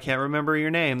like, "Oh, I can't remember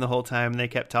your name," the whole time, and they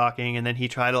kept talking, and then he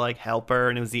tried to like help her,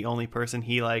 and it was the only person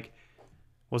he like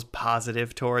was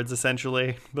positive towards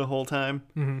essentially the whole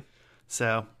time.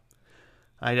 So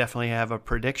I definitely have a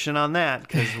prediction on that,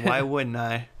 because why wouldn't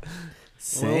I?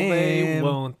 Will they? Same.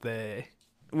 Won't they?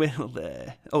 Will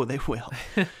they? Oh, they will.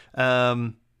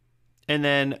 And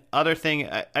then other thing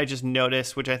I just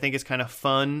noticed, which I think is kind of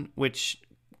fun, which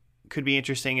could be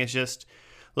interesting, is just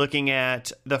looking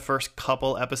at the first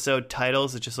couple episode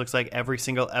titles. It just looks like every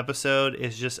single episode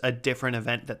is just a different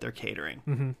event that they're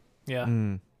catering.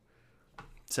 Yeah.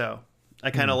 So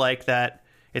I kind of like that.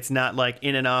 It's not like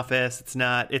in an office. It's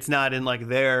not in like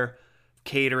their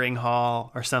catering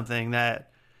hall or something.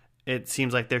 That it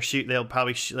seems like they'll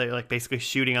probably they're like basically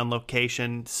shooting on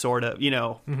location, sort of, you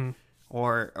know,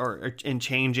 or and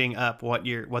changing up what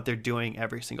they're doing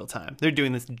every single time. They're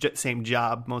doing this same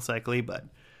job most likely, but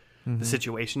the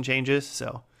situation changes.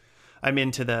 So I'm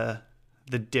into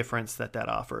the difference that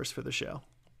offers for the show.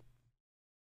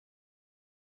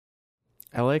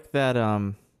 I like that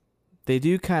they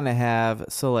do kind of have,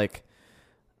 so like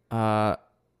what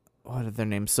are their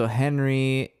names? So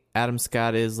Henry, Adam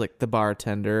Scott is like the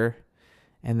bartender,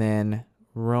 and then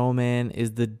Roman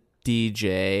is the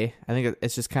DJ. I think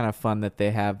it's just kind of fun that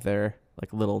they have their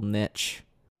like little niche.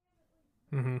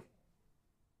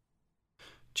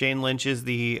 Jane Lynch is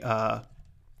the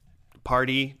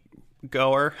party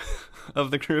goer of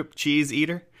the group, cheese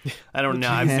eater. I don't know.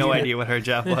 I have no idea what her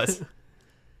job was.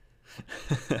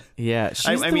 Yeah,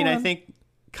 she's I mean, I think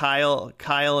Kyle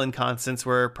and Constance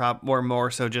were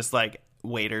more so just like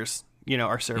waiters, you know,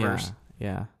 or servers.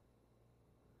 Yeah.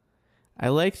 I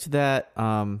liked that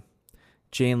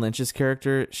Jane Lynch's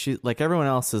character, she like everyone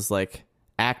else is like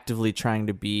actively trying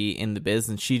to be in the biz,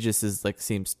 and she just is like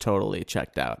seems totally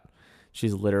checked out.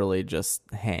 She's literally just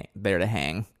there to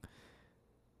hang.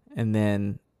 And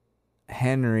then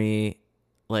Henry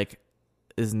like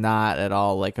is not at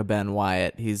all like a Ben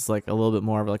Wyatt. He's like a little bit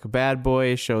more of like a bad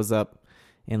boy, shows up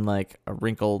in like a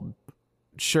wrinkled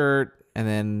shirt, and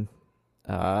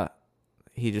then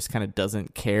he just kind of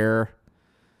doesn't care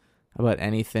about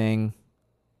anything.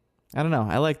 I don't know.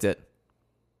 I liked it.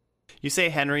 You say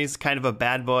Henry's kind of a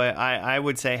bad boy. I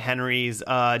would say Henry's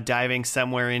diving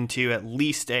somewhere into at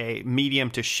least a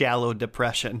medium to shallow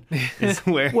depression is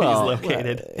where he's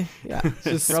located. Yeah,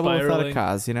 Just trouble without a spiraling.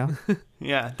 cause, you know.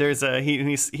 Yeah, there's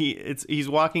he's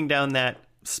walking down that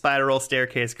spiral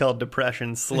staircase called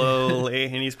depression slowly,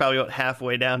 and he's probably about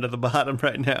halfway down to the bottom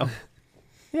right now.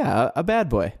 Yeah, a bad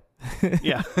boy.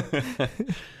 Yeah.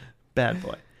 Bad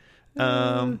boy.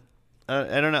 I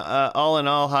don't know. All in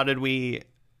all,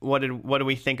 what did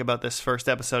we think about this first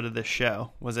episode of this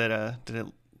show? Was it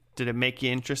did it make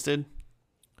you interested?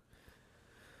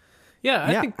 Yeah,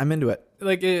 I think I'm into it.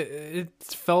 like it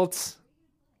felt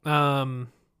like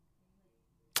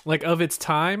of its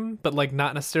time, but like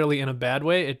not necessarily in a bad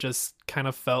way. It just kind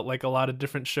of felt like a lot of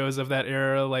different shows of that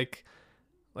era, like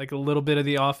a little bit of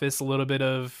The Office, a little bit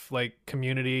of like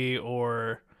Community,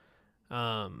 or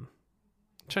trying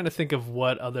to think of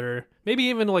what other, maybe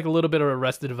even like a little bit of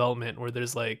Arrested Development, where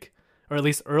there's like, or at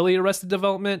least early Arrested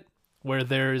Development, where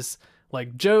there's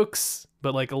like jokes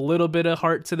but like a little bit of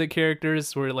heart to the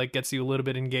characters, where it like gets you a little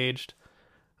bit engaged.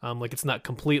 Like it's not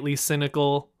completely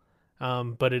cynical,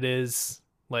 but it is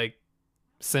like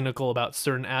cynical about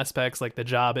certain aspects, like the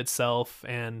job itself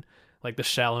and like the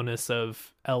shallowness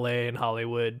of LA and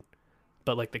Hollywood.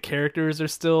 But like the characters are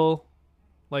still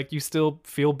like, you still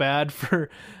feel bad for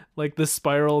like the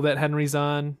spiral that Henry's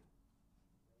on.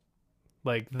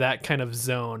 Like that kind of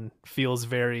zone feels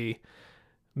very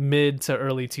mid to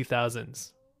early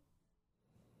 2000s.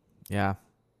 Yeah.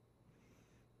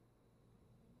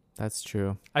 That's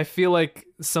true. I feel like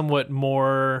somewhat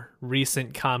more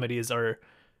recent comedies are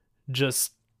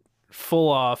just full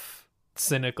off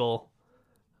cynical.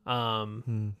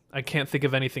 I can't think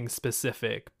of anything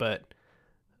specific, but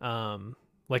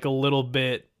like a little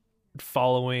bit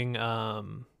following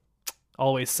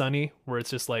Always Sunny, where it's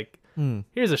just like,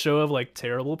 here's a show of like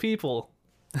terrible people.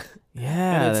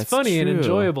 Yeah, and it's funny true. and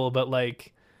enjoyable, but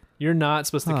like you're not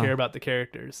supposed to care about the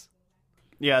characters.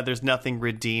 Yeah, there's nothing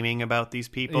redeeming about these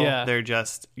people. Yeah.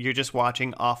 You're just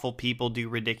watching awful people do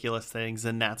ridiculous things,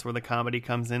 and that's where the comedy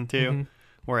comes into.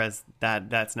 Whereas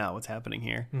that's not what's happening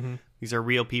here. These are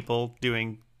real people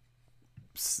doing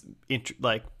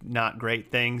like not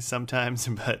great things sometimes,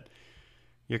 but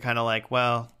you're kind of like,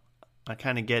 well, I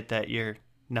kind of get that you're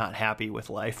not happy with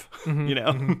life, you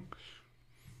know?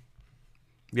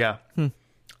 Yeah.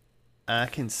 I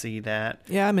can see that.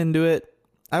 Yeah, I'm into it.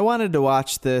 I wanted to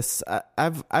watch this.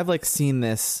 I've like seen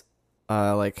this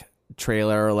like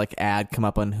trailer or like ad come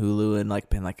up on Hulu and like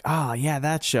been like, oh yeah,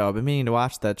 that show. I've been meaning to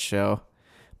watch that show.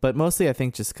 But mostly I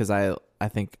think just because I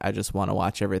think I just want to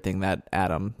watch everything that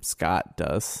Adam Scott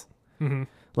does.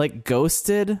 Like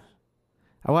Ghosted.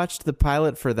 I watched the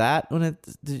pilot for that.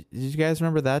 Did you guys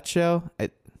remember that show?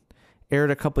 It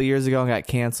aired a couple years ago and got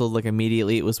canceled like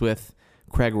immediately. It was with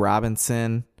Craig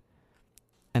Robinson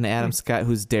and Adam Scott,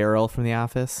 who's Daryl from The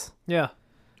Office. Yeah.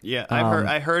 Yeah,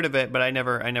 I heard of it, but I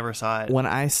never saw it. When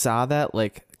I saw that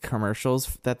like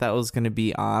commercials that was going to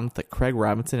be on with like Craig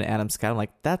Robinson and Adam Scott, I'm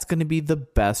like, that's going to be the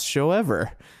best show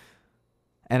ever.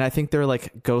 And I think they're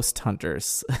like ghost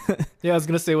hunters. Yeah, I was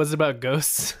gonna say, was it about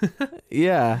ghosts?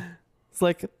 Yeah, it's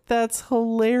like, that's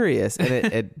hilarious. And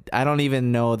it I don't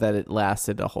even know that it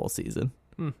lasted a whole season.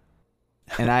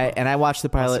 And I watched the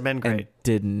pilot and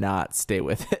did not stay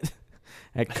with it.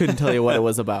 I couldn't tell you what it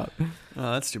was about.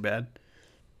 Oh, that's too bad.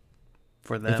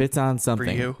 For them. If it's on something,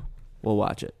 for you, we'll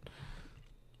watch it.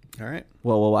 All right.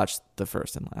 Well, we'll watch the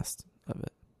first and last of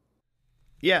it.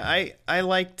 Yeah, I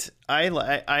liked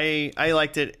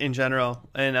it in general,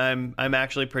 and I'm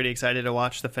actually pretty excited to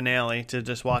watch the finale, to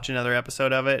just watch another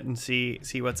episode of it and see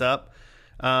what's up.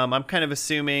 I'm kind of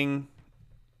assuming,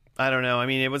 I don't know. I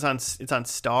mean, it's on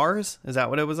Starz. Is that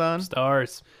what it was on?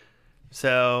 Starz.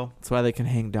 So that's why they can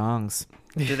hang dongs.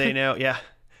 Do they know? Yeah.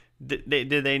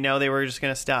 Did they know they were just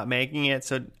going to stop making it?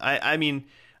 So I mean,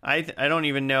 I don't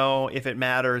even know if it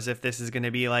matters if this is going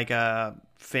to be like a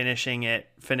finishing it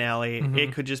finale.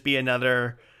 It could just be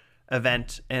another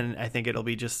event, and I think it'll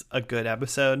be just a good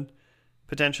episode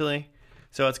potentially.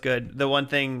 So it's good. The one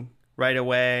thing right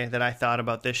away that I thought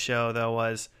about this show though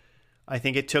was, I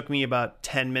think it took me about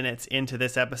 10 minutes into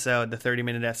this episode, the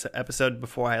 30-minute episode,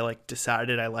 before I like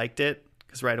decided I liked it.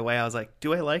 Because right away I was like,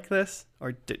 do I like this?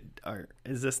 Or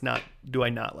is this not, do I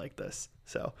not like this?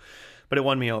 So, but it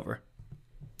won me over.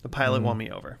 The pilot won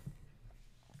me over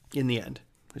in the end.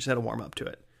 I just had to warm up to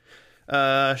it.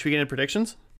 Should we get into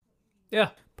predictions? Yeah.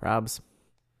 Probs.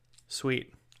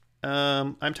 Sweet.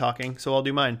 I'm talking, so I'll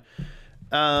do mine.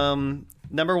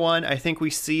 Number one, I think we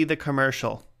see the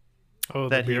commercial. Oh,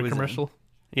 the beer commercial?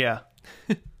 Yeah.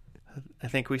 I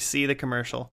think we see the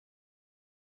commercial.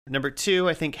 Number two,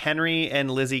 I think Henry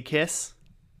and Lizzie kiss.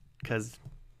 Because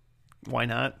why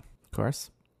not? Of course.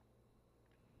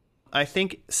 I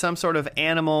think some sort of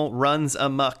animal runs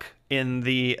amok in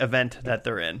the event that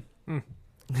they're in.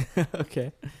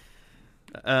 Okay.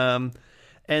 And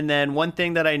And then one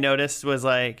thing that I noticed was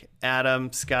like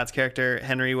Adam Scott's character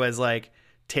Henry was like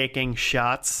taking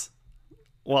shots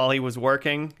while he was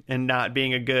working and not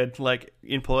being a good like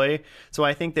employee. So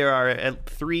I think there are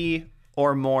 3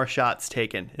 or more shots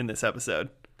taken in this episode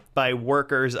by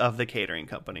workers of the catering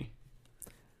company.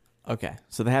 Okay,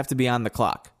 so they have to be on the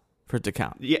clock for it to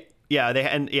count. Yeah, they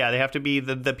have to be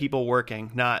the people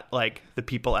working, not like the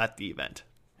people at the event.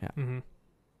 Yeah. Mm-hmm.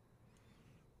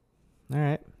 All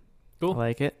right. Cool. I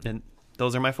like it. And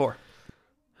those are my 4.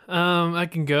 I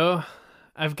can go.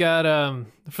 I've got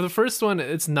for the first one,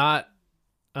 it's not.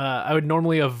 I would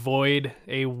normally avoid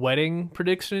a wedding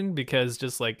prediction because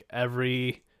just like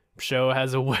every show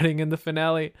has a wedding in the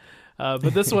finale.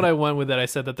 But this one I went with that. I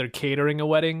said that they're catering a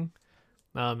wedding.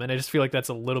 And I just feel like that's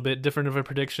a little bit different of a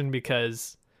prediction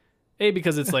because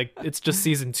it's like it's just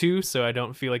season 2, so I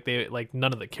don't feel like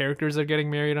none of the characters are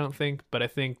getting married, I don't think, but I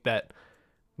think that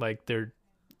like they're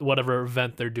whatever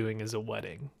event they're doing is a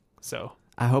wedding. So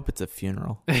I hope it's a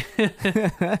funeral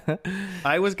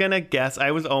I was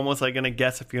almost like gonna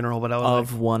guess a funeral, but I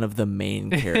was of one of the main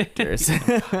characters.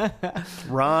 like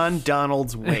Ron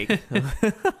Donald's wake.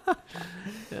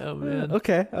 oh man.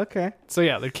 Okay. So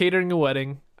yeah, they're catering a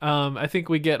wedding. I think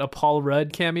we get a Paul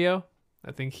Rudd cameo.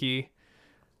 I think he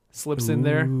slips in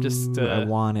there just Ooh, I to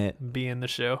want it. be in the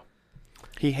show.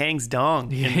 He hangs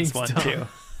dong in hangs this one dong.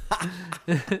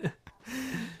 too.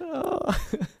 Oh,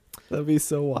 that'd be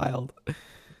so wild.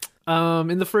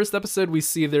 In the first episode, we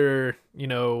see their,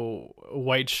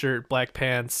 white shirt, black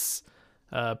pants,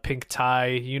 pink tie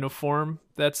uniform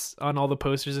that's on all the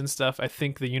posters and stuff. I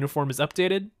think the uniform is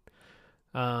updated.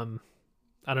 I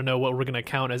don't know what we're going to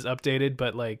count as updated,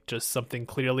 but like just something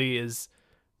clearly is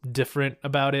different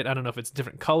about it. I don't know if it's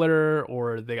different color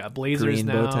or they got blazers Green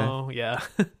now. bow tie. Yeah.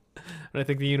 But I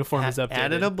think the uniform is updated.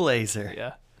 Added a blazer.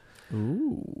 Yeah.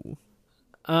 Ooh.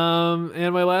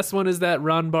 And my last one is that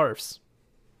Ron barfs.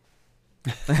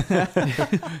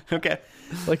 Okay.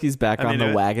 Like he's back I'm on into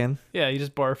the it. wagon. Yeah, he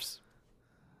just barfs.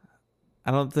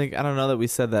 I don't know that we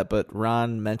said that, but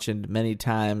Ron mentioned many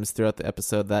times throughout the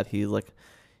episode that he like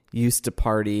used to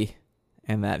party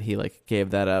and that he like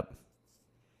gave that up.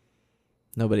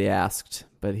 Nobody asked,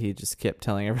 but he just kept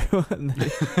telling everyone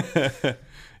that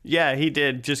Yeah, he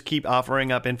did just keep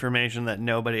offering up information that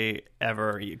nobody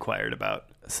ever inquired about.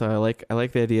 So I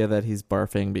like the idea that he's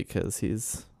barfing because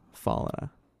he's fallen out.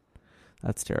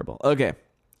 That's terrible. Okay.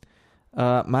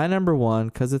 My number 1,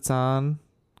 because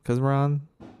we're on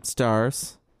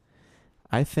Stars,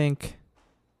 I think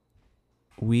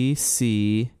we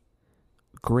see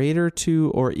greater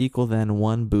to or equal than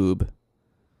 1 boob.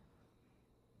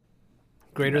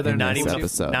 Greater than not this even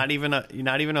episode. not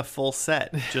even a full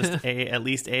set, just at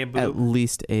least a boob. At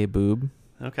least a boob.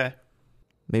 Okay.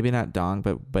 Maybe not dong,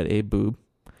 but a boob.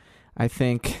 I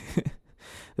think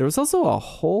there was also a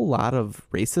whole lot of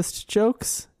racist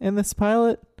jokes in this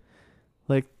pilot.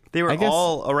 Like They were I guess-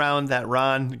 all around that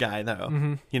Ron guy though.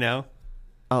 Mm-hmm. You know?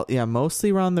 Oh yeah,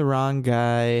 mostly around the wrong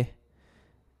guy,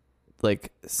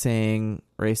 like saying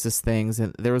racist things,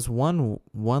 and there was one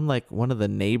like one of the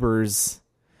neighbors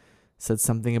said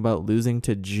something about losing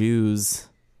to Jews,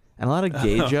 and a lot of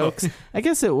gay jokes. I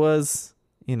guess it was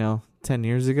 10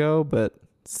 years ago, but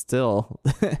still.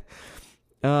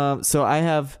 So I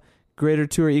have greater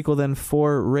to or equal than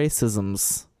 4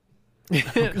 racisms.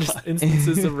 Just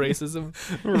instances of racism.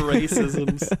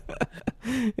 Racisms.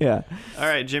 Yeah, All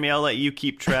right, Jimmy, I'll let you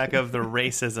keep track of the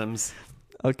racisms.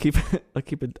 I'll keep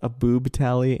a boob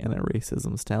tally and a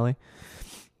racisms tally.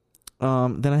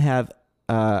 Then I have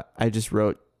I just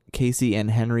wrote Casey and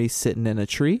Henry sitting in a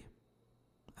tree.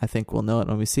 I think we'll know it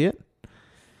when we see it.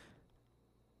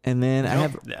 And then I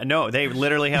have No, they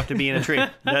literally have to be in a tree.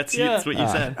 That's what you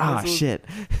said. shit.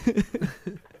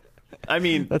 I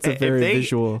mean, That's a very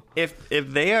visual. If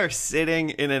they are sitting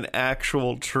in an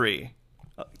actual tree,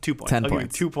 2 points. 10 I'll give you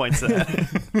points. 2 points to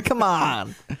that. Come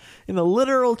on, in a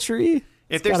literal tree. If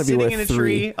It's they're gotta be sitting worth in a 3.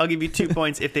 tree, I'll give you 2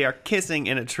 points. If they are kissing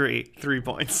in a tree, 3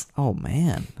 points. Oh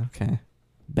man. Okay.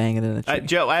 Banging in a tree.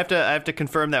 Joe, I have to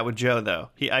confirm that with Joe though.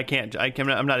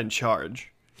 I'm not in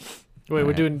charge. Wait,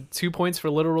 we're doing 2 points for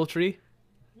literal tree?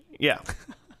 Yeah.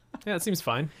 Yeah, it seems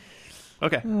fine.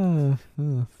 Okay.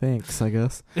 Thanks, I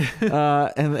guess.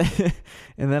 And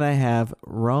then I have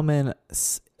Roman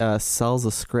sells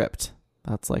a script.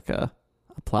 That's like a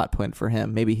plot point for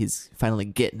him. Maybe he's finally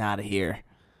getting out of here.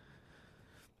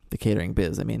 The catering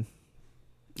biz, I mean.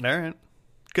 All right.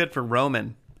 Good for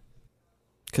Roman.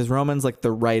 Because Roman's like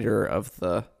the writer of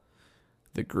the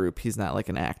group. He's not like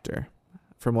an actor,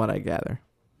 from what I gather.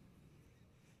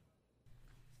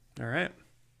 All right.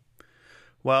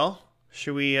 Well,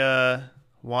 should we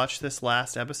watch this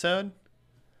last episode?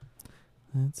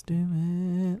 Let's do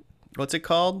it. What's it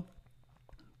called?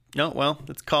 No, well,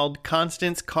 it's called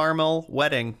Constance Carmel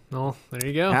Wedding. Oh, there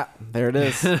you go. Ah, there it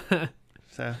is.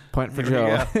 So Point for here we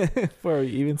Joe before we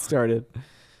even started.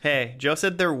 Hey, Joe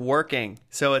said they're working,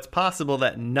 so it's possible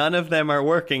that none of them are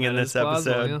working in That this is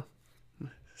plausible, episode. yeah.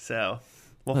 So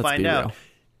we'll Let's find be out. real.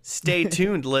 Stay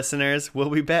tuned, listeners. We'll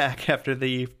be back after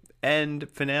the end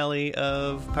finale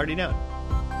of Party Down.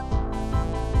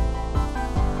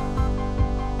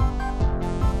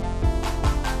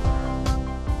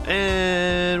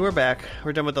 And we're back.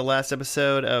 We're done with the last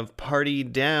episode of Party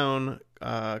Down,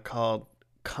 called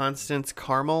Constance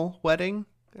Carmel Wedding,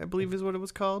 I believe is what it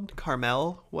was called.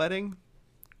 Carmel Wedding?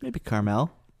 Maybe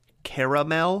Carmel.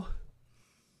 Caramel?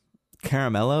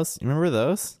 Caramellos. You remember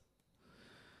those?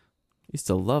 Used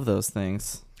to love those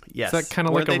things. Yes. Is that kind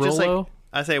of like Weren't a they just Rolo?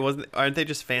 I say, aren't they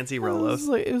just fancy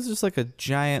Rolos? It was just like a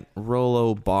giant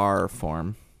Rolo bar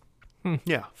form,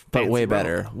 Yeah. but fancy way Rolo.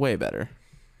 better. Way better.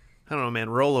 I don't know, man.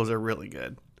 Rolos are really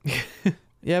good.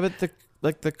 Yeah,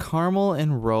 but the caramel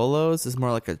in Rolos is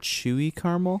more like a chewy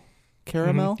caramel.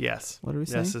 Caramel? Yes. What are we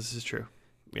saying? Yes, this is true.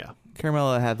 Yeah.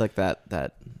 Caramel had like that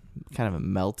kind of a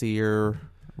meltier,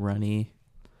 runny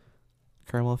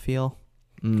caramel feel.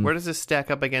 Where does this stack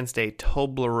up against a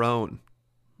Toblerone?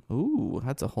 Ooh,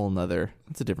 that's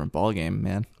a different ball game,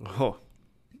 man. Oh.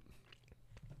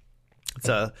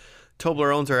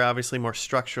 Toblerones are obviously more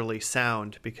structurally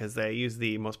sound because they use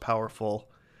the most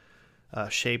powerful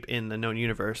shape in the known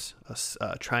universe,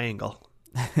 a triangle.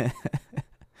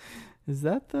 Is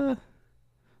that the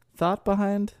thought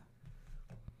behind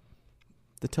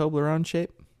the Toblerone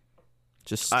shape?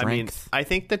 Just strength. I mean, I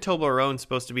think the Toblerone's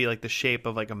supposed to be like the shape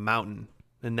of like a mountain,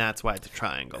 and that's why it's a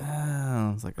triangle.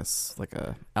 Oh, it's like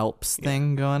a Alps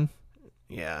thing going.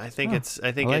 Yeah, I think Oh, it's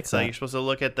I like like that. you're supposed to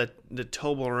look at the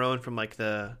Toblerone from like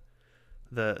the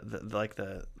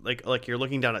you're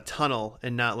looking down a tunnel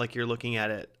and not like you're looking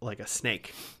at it like a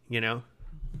snake, you know?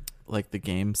 Like the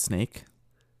game Snake.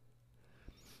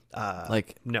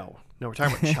 No, we're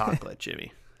talking about chocolate,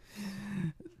 Jimmy.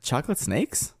 Chocolate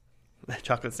snakes?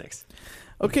 Chocolate snakes.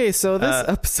 Okay, so this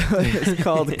episode is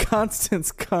called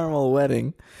Constance Carmel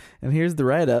Wedding. And here's the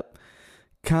write-up.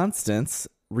 Constance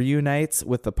reunites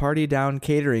with the Party Down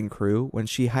catering crew when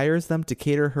she hires them to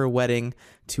cater her wedding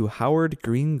to Howard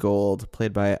Greengold,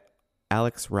 played by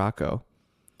Alex Rocco,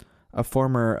 a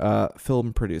former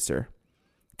film producer.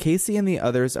 Casey and the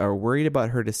others are worried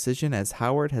about her decision as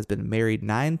Howard has been married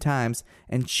 9 times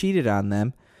and cheated on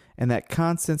them, and that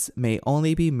Constance may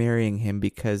only be marrying him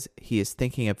because he is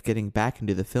thinking of getting back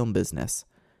into the film business.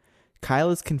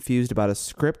 Kyle is confused about a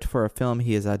script for a film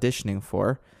he is auditioning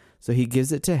for, so he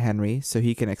gives it to Henry so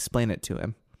he can explain it to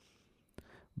him.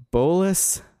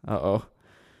 Bolas,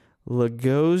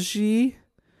 Lagogi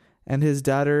and his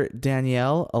daughter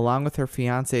Danielle, along with her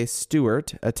fiancé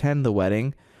Stuart, attend the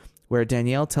wedding, where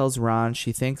Danielle tells Ron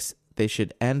she thinks they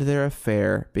should end their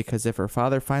affair because if her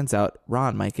father finds out,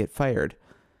 Ron might get fired.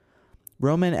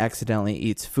 Roman accidentally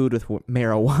eats food with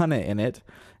marijuana in it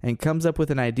and comes up with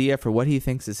an idea for what he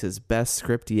thinks is his best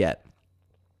script yet.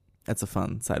 That's a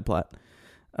fun side plot.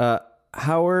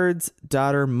 Howard's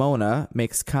daughter Mona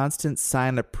makes Constance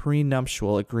sign a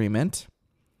prenuptial agreement.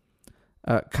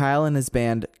 Kyle and his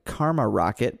band Karma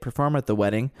Rocket perform at the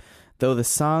wedding, though the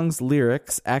song's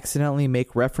lyrics accidentally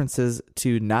make references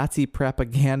to Nazi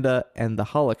propaganda and the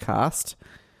Holocaust.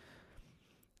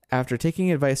 After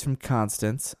taking advice from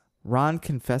Constance, Ron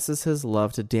confesses his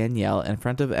love to Danielle in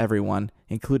front of everyone,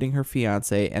 including her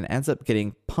fiancé, and ends up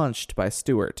getting punched by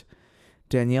Stuart.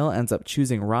 Danielle ends up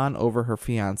choosing Ron over her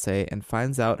fiancé and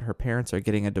finds out her parents are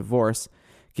getting a divorce,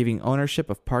 giving ownership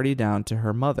of Party Down to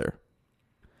her mother.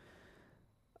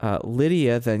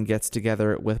 Lydia then gets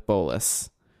together with Bolas.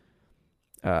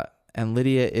 And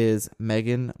Lydia is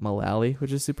Megan Mullally,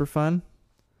 which is super fun.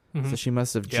 So she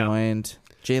must have joined.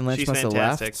 Jane Lynch She's must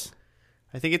fantastic. have left.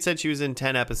 I think it said she was in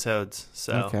 10 episodes.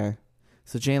 So Okay.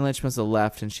 So Jane Lynch must have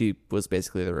left, and she was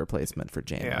basically the replacement for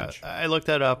Jane yeah, Lynch. I looked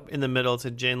that up in the middle. It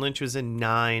said Jane Lynch was in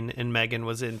 9 and Megan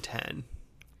was in 10.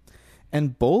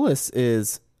 And Bolas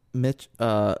is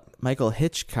Michael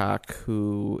Hitchcock,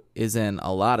 who is in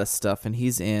a lot of stuff, and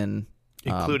he's in...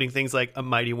 Including things like A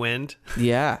Mighty Wind.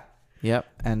 Yeah. Yep.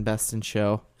 And Best in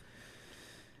Show.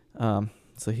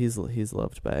 So he's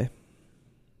loved by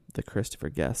the Christopher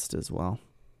Guest as well.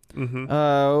 Mm-hmm.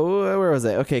 Where was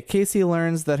I? Okay, Casey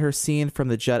learns that her scene from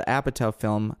the Judd Apatow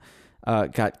film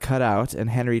got cut out, and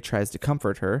Henry tries to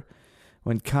comfort her.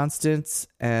 When Constance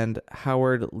and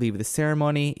Howard leave the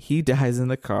ceremony, he dies in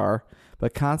the car,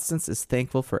 but Constance is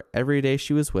thankful for every day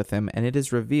she was with him, and it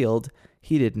is revealed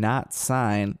he did not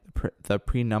sign the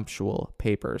prenuptial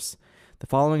papers. The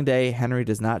following day, Henry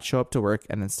does not show up to work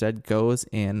and instead goes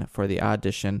in for the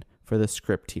audition for the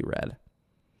script he read.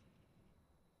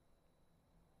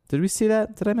 Did we see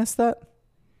that? Did I miss that?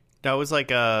 That was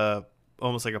like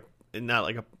almost like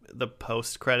the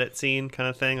post-credit scene kind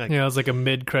of thing. Like Yeah, it was like a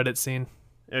mid-credit scene.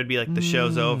 it would be like the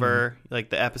show's over, like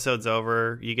the episode's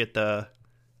over, you get the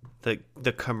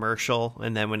commercial,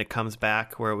 and then when it comes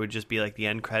back, where it would just be like the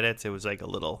end credits, it was like a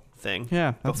little thing.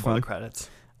 Yeah, that's before fun. the credits.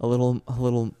 A little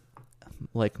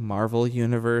like Marvel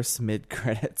Universe mid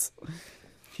credits.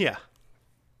 Yeah.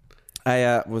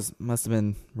 I must have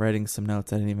been writing some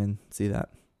notes. I didn't even see that.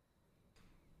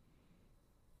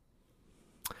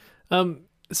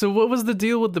 So what was the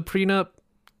deal with the prenup?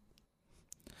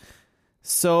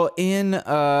 So in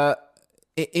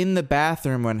the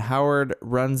bathroom, when Howard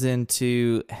runs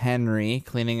into Henry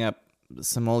cleaning up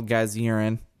some old guy's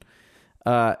urine,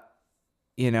 they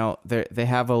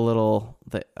have a little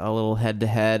head to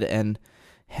head, and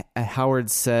Howard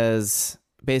says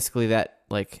basically that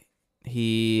like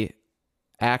he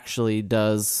actually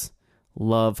does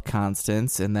love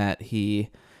Constance, and that he's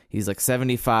like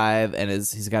 75 and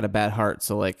he's got a bad heart.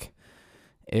 So like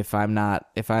if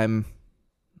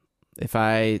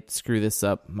I screw this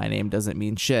up, my name doesn't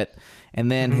mean shit.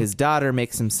 And then his daughter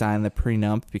makes him sign the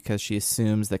prenup because she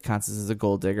assumes that Constance is a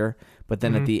gold digger. But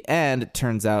then at the end, it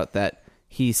turns out that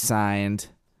he signed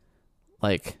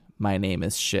like my name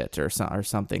is shit or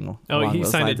something. Oh, along he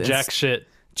those signed lines. it Jack shit.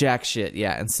 Jack shit,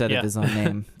 yeah, instead of his own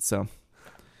name. So,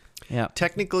 yeah.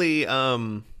 Technically,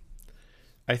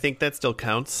 I think that still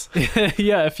counts.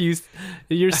 Yeah,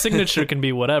 your signature can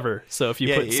be whatever. So if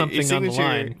you put something on the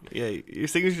line, yeah, your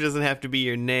signature doesn't have to be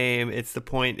your name. It's the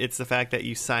fact that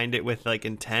you signed it with like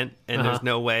intent, and there's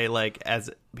no way like as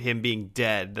him being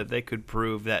dead that they could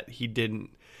prove that he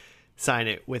didn't sign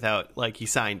it without like he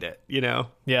signed it. You know?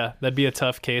 yeah, that'd be a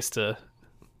tough case to.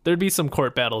 There'd be some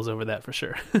court battles over that for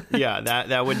sure. Yeah,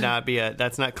 that would not be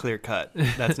that's not clear cut.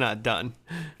 That's not done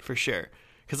for sure.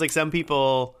 Because like some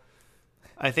people.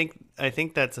 I think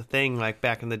that's a thing. Like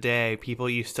back in the day, people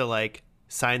used to like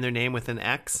sign their name with an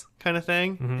X kind of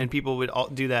thing, and people would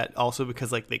do that also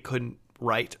because like they couldn't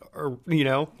write or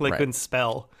couldn't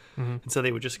spell, and so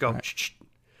they would just go,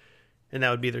 and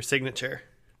that would be their signature.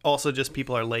 Also, just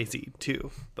people are lazy too,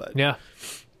 but Yeah.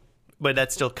 but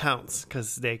that still counts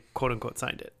because they quote unquote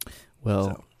signed it.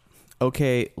 Well,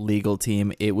 okay, legal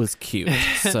team, it was cute.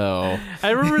 So I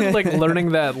remember like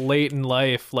learning that late in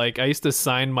life. Like I used to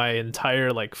sign my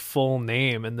entire like full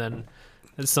name, and then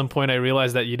at some point I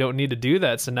realized that you don't need to do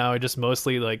that. So now I just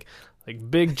mostly like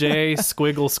Big J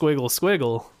squiggle squiggle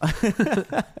squiggle.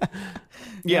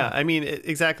 Yeah, I mean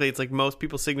exactly. It's like most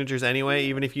people's signatures anyway.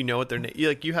 Even if you know what their name,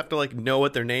 you have to like know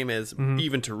what their name is,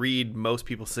 even to read most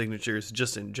people's signatures,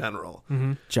 just in general.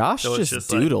 Josh So it's just just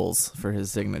doodles for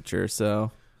his signature.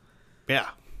 So Yeah.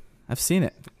 I've seen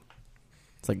it.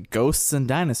 It's like ghosts and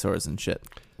dinosaurs and shit.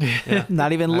 Yeah.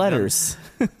 Not even letters.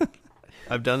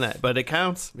 I've done that, but it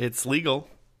counts. It's legal.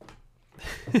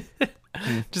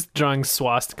 Just drawing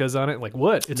swastikas on it. Like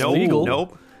what? It's Nope, legal.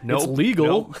 Nope. It's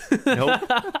legal. Nope.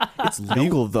 It's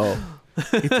legal though.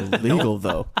 It's legal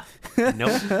though.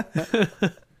 Nope.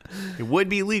 It would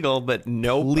be legal, but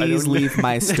nope. Please leave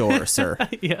my store, sir.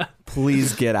 Yeah.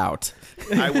 Please get out.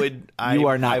 I would. You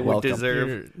are not I would welcome. You're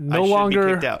deserve. no I should be longer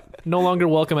kicked out. no longer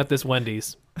welcome at this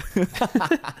Wendy's.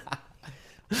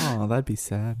 Oh, that'd be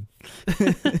sad.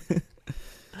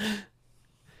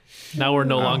 Now we're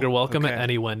no longer welcome at okay.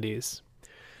 any Wendy's.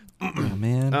 Oh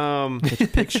man. Get your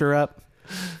picture up.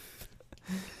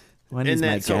 Wendy's And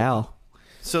then- my so- gal.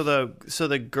 So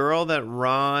the girl that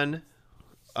Ron,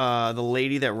 the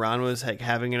lady that Ron was like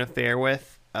having an affair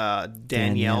with,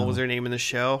 Danielle was her name in the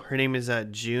show. Her name is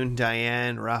June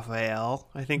Diane Raphael,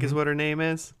 I think is what her name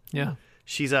is. Yeah.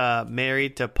 She's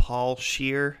married to Paul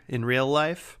Scheer in real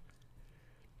life.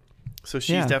 So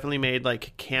she's Yeah. definitely made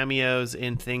like cameos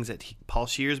in things that Paul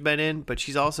Scheer's been in, but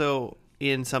she's also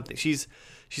in something. She's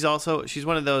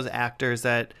one of those actors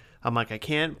that I'm like, I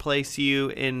can't place you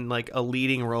in like a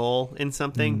leading role in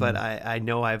something, but I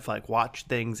know I've like watched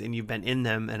things and you've been in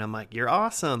them, and I'm like, you're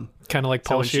awesome. Kind of like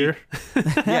Paul when she- Scheer.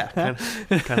 Yeah,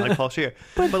 kind of like Paul Scheer.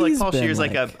 But like he's Paul been, Scheer's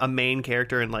like like- a main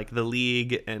character in like The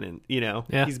League, and in,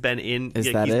 Yeah. he's been in. Is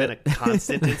yeah, that he's been a it?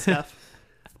 constant and stuff.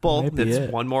 Well, Maybe that's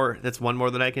it. one more. That's one more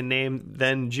than I can name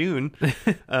than June.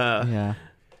 Yeah.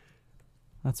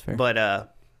 That's fair. But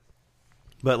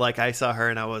like I saw her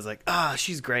and I was like,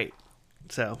 she's great.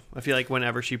 So I feel like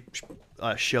whenever she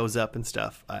shows up and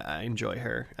stuff, I enjoy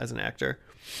her as an actor.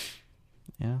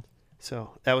 yeah.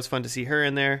 So that was fun to see her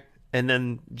in there. And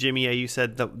then Jimmy, you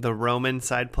said the Roman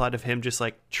side plot of him just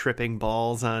like tripping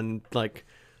balls on like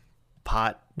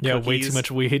pot Yeah, cookies, way too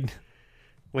much weed.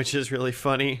 which is really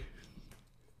funny.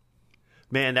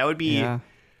 Man, that would be. Yeah.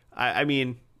 I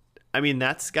mean,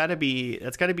 that's gotta be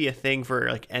a thing for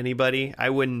like anybody. I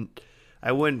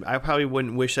probably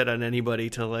wouldn't wish that on anybody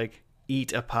to like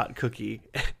eat a pot cookie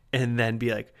and then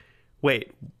be like,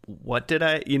 wait, what did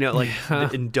I, like,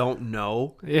 and don't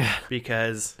know. Yeah.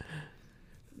 Because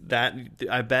that,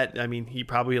 I bet, I mean, he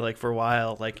probably like for a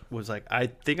while, like was like, I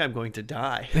think I'm going to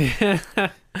die.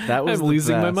 That was I'm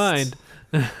losing my best.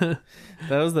 mind.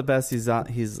 That was the best. He's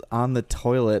on the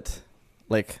toilet,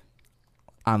 like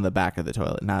on the back of the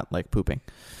toilet, not like pooping.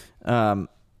 And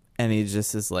he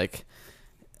just is like,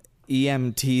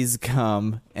 EMTs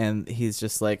come, and he's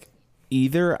just like,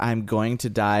 either I'm going to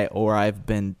die or I've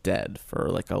been dead for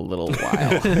like a little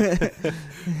while.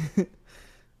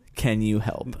 Can you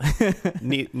help?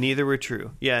 Neither were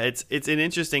true. Yeah, it's an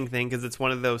interesting thing because it's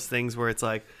one of those things where it's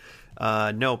like,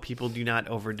 no, people do not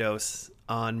overdose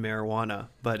on marijuana,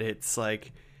 but it's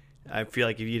like, I feel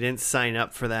like if you didn't sign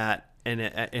up for that,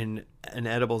 and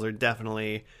edibles are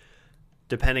definitely,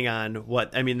 depending on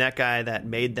what, I mean, that guy that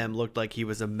made them looked like he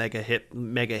was a mega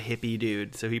hippie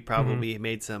dude, so he probably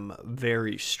made some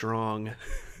very strong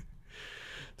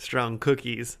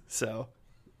cookies. So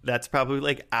that's probably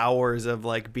like hours of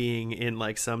like being in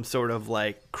like some sort of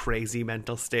like crazy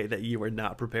mental state that you were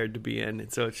not prepared to be in.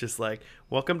 And so it's just like,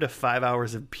 welcome to 5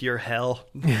 hours of pure hell.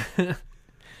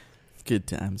 Good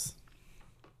times.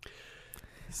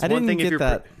 It's I one didn't thing if get you're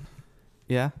that.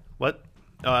 Yeah. What?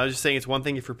 Oh, I was just saying it's one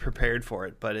thing if you're prepared for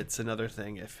it, but it's another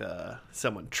thing if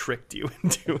someone tricked you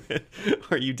into it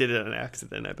or you did it on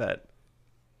accident, I bet.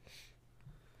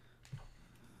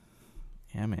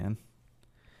 Yeah, man.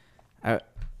 What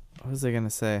was I gonna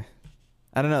say?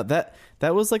 I don't know.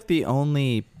 That was like the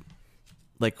only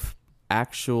like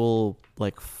actual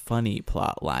like funny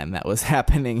plot line that was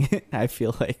happening. I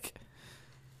feel like.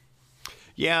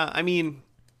 Yeah, I mean,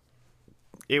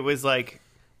 it was like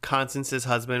Constance's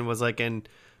husband was like an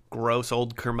gross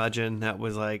old curmudgeon that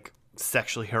was like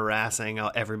sexually harassing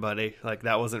everybody. Like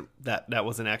that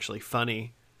wasn't actually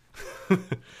funny.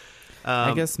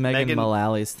 I guess Megan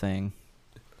Mullally's thing.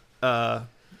 Yeah,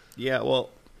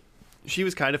 well, she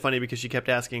was kind of funny because she kept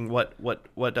asking what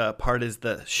part is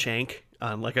the shank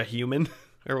on like a human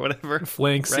or whatever.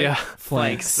 Flanks, right? yeah.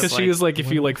 Flanks. Because she was like,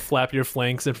 if you like flap your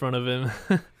flanks in front of him.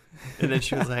 And then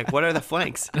she was like, what are the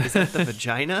flanks? Is that the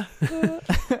vagina?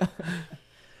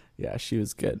 Yeah, she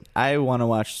was good. I want to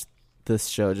watch this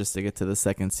show just to get to the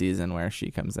second season where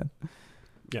she comes in.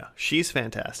 Yeah, she's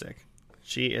fantastic.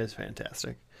 She is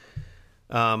fantastic.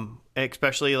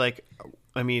 Especially like,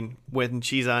 I mean, when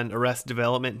she's on Arrested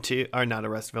Development too, or not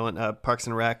Arrested Development, Parks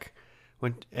and Rec,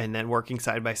 and then working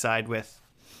side by side with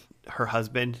her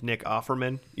husband Nick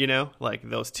Offerman, like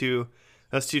those two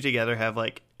together have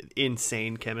like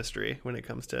insane chemistry when it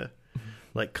comes to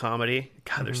like comedy.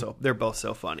 God, they're both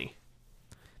so funny.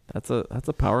 That's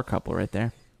a power couple right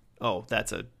there. Oh,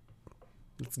 it's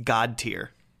God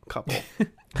tier couple.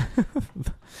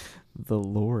 The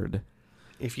Lord.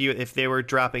 If they were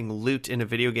dropping loot in a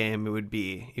video game, it would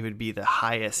be the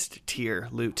highest tier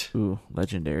loot. Ooh,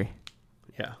 legendary.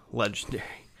 Yeah, legendary.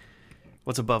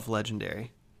 What's above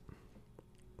legendary?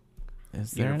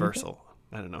 Is there Universal.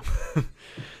 I don't know.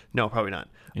 No, probably not.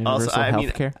 Universal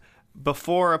healthcare?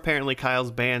 Before apparently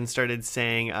Kyle's band started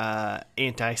saying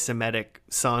anti-Semitic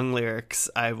song lyrics,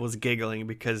 I was giggling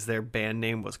because their band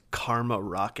name was Karma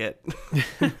Rocket.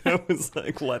 I was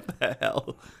like, what the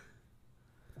hell?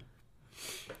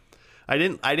 I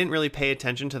didn't really pay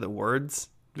attention to the words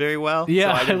very well.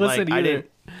 Yeah, so I wasn't either.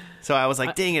 So I was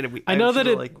like, dang it. I know that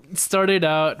it started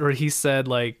out where he said,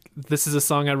 like, this is a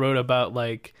song I wrote about,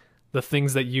 like, the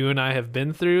things that you and I have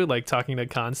been through, like talking to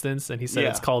Constance, and he said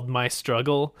it's called My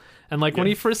Struggle. And like when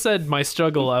he first said My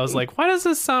Struggle, I was like, why does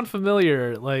this sound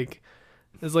familiar? Like,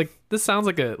 it's like, this sounds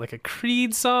like a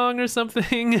Creed song or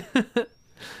something.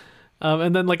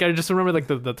 And then like I just remember like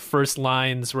the first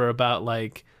lines were about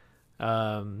like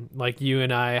you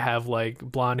and I have like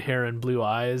blonde hair and blue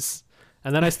eyes.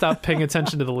 And then I stopped paying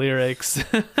attention to the lyrics.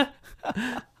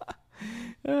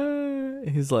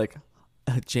 He's like,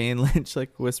 Jane Lynch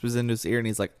like whispers into his ear and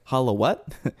he's like, holla what?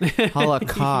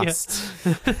 Holocaust.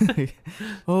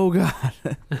 Oh God.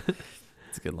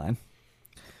 It's a good line.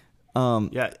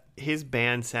 Yeah, his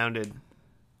band sounded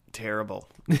terrible.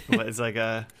 It's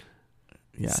like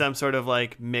some sort of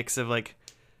like mix of like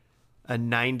a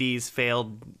 90s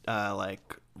failed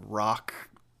like rock,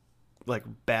 like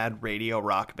bad radio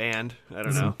rock band. I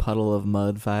don't know. Puddle of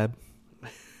Mud vibe.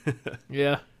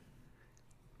 Yeah.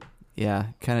 Yeah,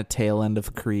 kind of tail end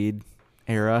of Creed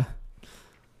era.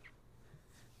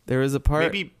 There was a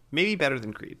part maybe better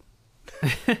than Creed.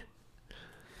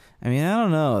 I mean, I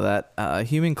don't know that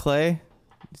Human Clay.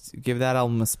 Give that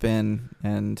album a spin,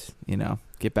 and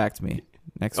get back to me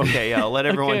next week. Okay, yeah, I'll let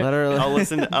everyone. Okay. Let her. I'll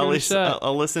listen. Give it a shot.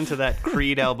 I'll listen to that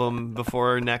Creed album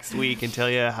before next week and tell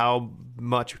you how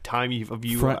much time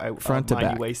Front to mine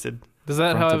back. you wasted. Does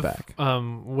that Front to have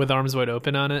back. With Arms Wide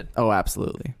Open on it? Oh,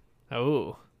 absolutely.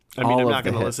 Oh. I mean, All I'm of not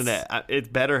the going to hits. listen to it.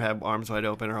 It better have Arms Wide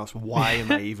Open, or else why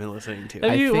am I even listening to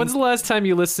Have it? you? think- When's the last time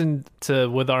you listened to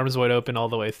With Arms Wide Open all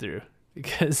the way through?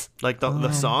 Because Like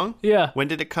the song? yeah, When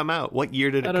did it come out? What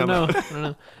year did it I don't come know. out? I don't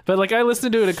know. But like I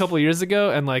listened to it a couple years ago,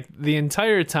 and like the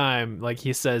entire time, like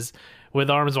he says, "With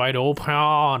arms wide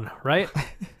open," right?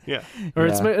 Yeah. Or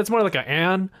Yeah. it's more like a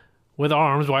 "and with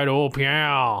arms wide open,"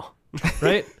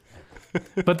 right?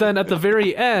 But then at the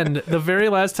very end, the very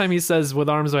last time he says "with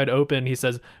arms wide open," he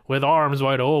says "with arms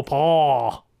wide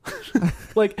open."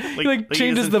 like he like he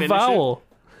changes doesn't the finish vowel.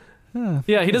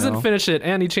 Yeah, he doesn't know. finish it,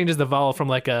 and he changes the vowel from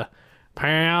like a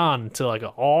 "pan" to like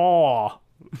a "oh."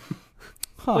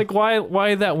 Huh. Like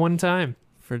why that one time?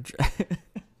 For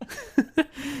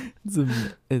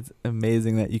it's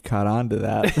amazing that you caught on to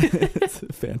that. It's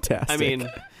fantastic. I mean,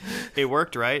 it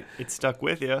worked, right? It stuck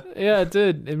with you. Yeah, it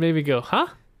did. It made me go, huh?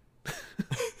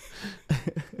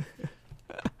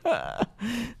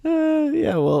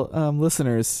 yeah. Well,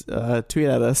 listeners, tweet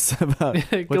at us about what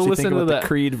Go you think listen to about the that.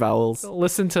 Creed vowels.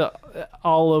 Listen to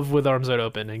all of With Arms Wide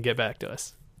Open and get back to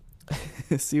us.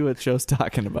 See what Joe's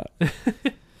talking about.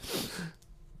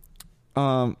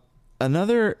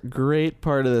 Another great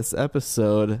part of this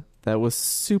episode that was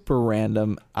super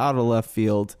random, out of left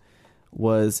field,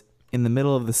 was in the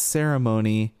middle of the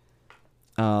ceremony.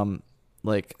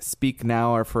 Like "Speak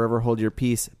Now or Forever Hold Your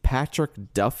Peace."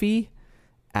 Patrick Duffy,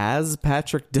 as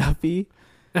Patrick Duffy,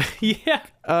 Yeah.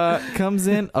 comes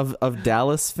in of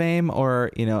Dallas fame,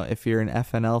 or if you're an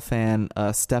FNL fan,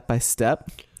 Step by Step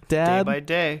Day dad. by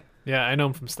day. Yeah, I know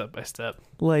him from Step by Step.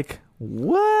 Like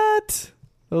what?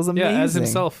 That was amazing. Yeah, as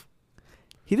himself.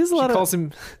 He does a lot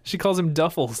She calls him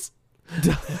Duffles.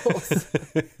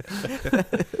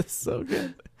 so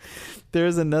good.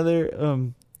 There's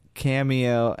another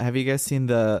cameo. Have you guys seen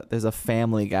there's a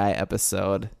Family Guy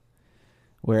episode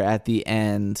where at the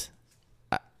end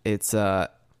it's I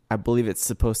believe it's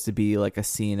supposed to be like a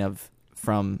scene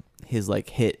from his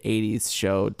like hit 80s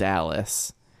show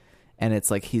Dallas, and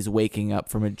it's like he's waking up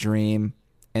from a dream,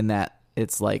 and that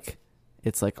it's like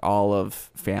all of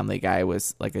Family Guy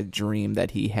was like a dream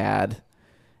that he had,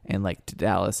 and like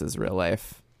Dallas is real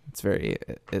life. It's very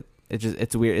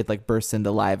it's weird. It like bursts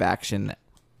into live action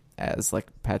as like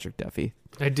Patrick Duffy.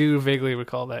 I do vaguely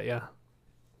recall that, yeah.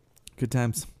 Good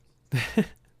times.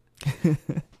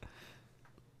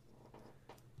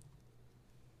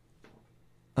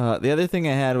 The other thing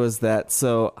I had was that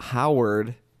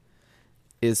Howard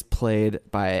is played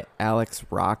by Alex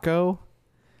Rocco,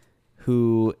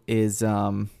 who is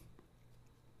oh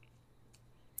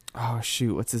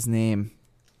shoot, what's his name?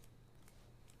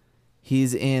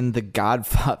 He's in The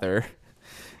Godfather.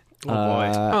 Oh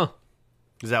boy. Huh.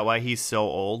 Is that why he's so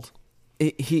old?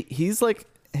 He's like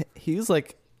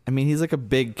I mean, he's like a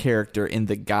big character in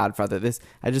The Godfather.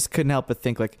 I just couldn't help but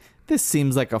think like this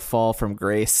seems like a fall from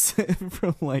grace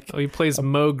from like Oh, he plays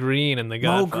Mo Green in The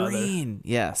Mo Godfather. Green.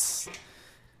 Yes,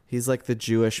 he's like the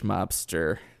Jewish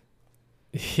mobster,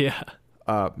 Yeah.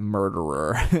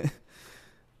 murderer.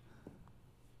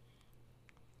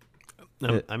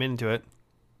 I'm into it.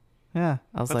 Yeah,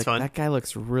 I was That's like, fun. that guy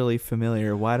looks really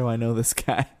familiar. Why do I know this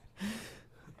guy?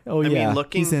 Oh I mean, yeah,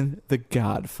 looking- he's in The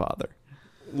Godfather.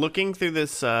 Looking through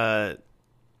this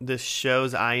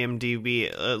show's IMDb,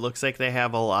 it looks like they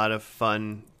have a lot of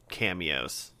fun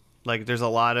cameos. Like there's a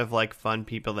lot of like fun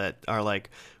people that are like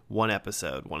one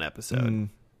episode.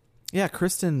 Yeah,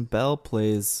 Kristen Bell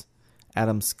plays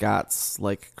Adam Scott's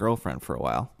like girlfriend for a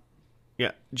while.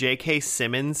 Yeah, J.K.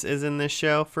 Simmons is in this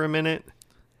show for a minute.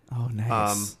 Oh,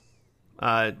 nice.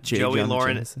 J. Joey Jonah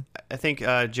Lauren, Jameson. I think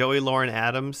Joey Lauren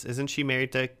Adams, is she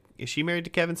married to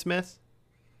Kevin Smith?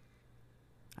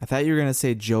 I thought you were gonna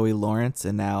say Joey Lawrence,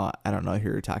 and now I don't know who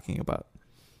you're talking about.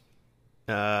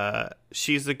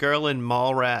 She's the girl in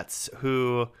Mallrats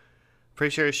who,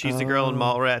 pretty sure she's the girl in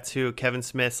Mallrats who Kevin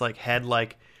Smith's like head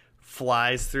like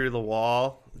flies through the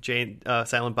wall.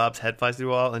 Silent Bob's head flies through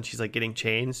the wall, and she's like getting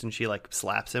changed, and she like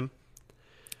slaps him.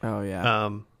 Oh yeah.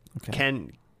 Okay.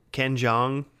 Ken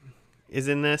Jeong is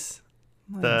in this.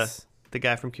 Nice. The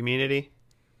guy from Community.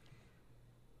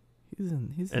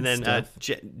 He's in And then stuff.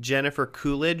 Jennifer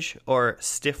Coolidge, or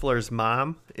Stifler's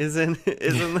mom, is in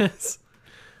this.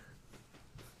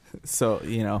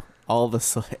 So all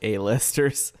the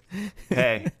A-listers.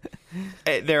 Hey,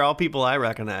 they're all people I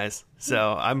recognize,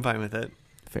 so I'm fine with it.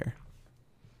 Fair.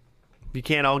 You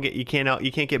can't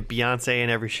get Beyonce in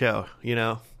every show, you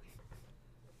know.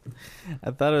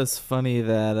 I thought it was funny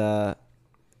that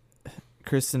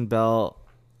Kristen Bell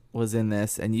was in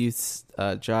this, and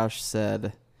Josh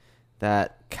said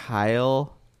that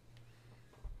Kyle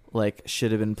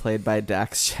should have been played by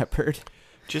Dax Shepard.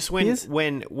 Just when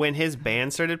his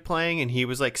band started playing and he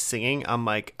was like singing, I'm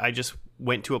like, I just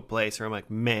went to a place where I'm like,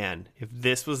 man, if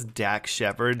this was Dax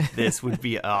Shepard, this would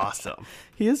be awesome.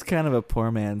 He is kind of a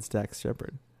poor man's Dax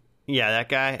Shepard. Yeah, that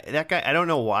guy, I don't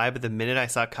know why, but the minute I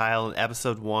saw Kyle in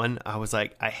episode 1, I was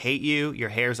like, I hate you. Your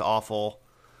hair's awful.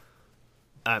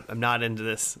 I'm not into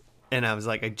this. And I was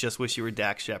like, I just wish you were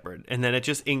Dax Shepard. And then it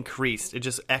just increased. It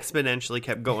just exponentially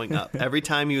kept going up. Every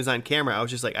time he was on camera, I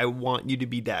was just like, I want you to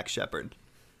be Dax Shepard.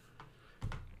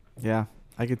 Yeah,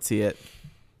 I could see it.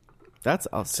 That's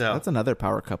another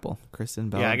power couple, Kristen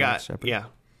Bell and Dax Shepard. Yeah,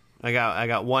 I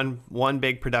got one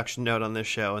big production note on this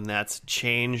show, and that's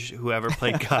change whoever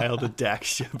played Kyle to Dax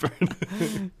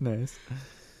Shepard. Nice.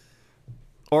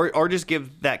 Or just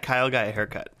give that Kyle guy a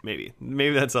haircut. Maybe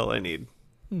that's all I need.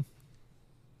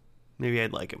 Maybe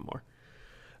I'd like him more.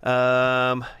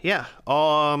 Yeah.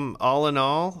 All in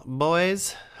all,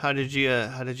 boys, how did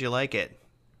you like it?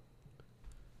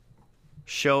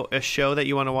 A show that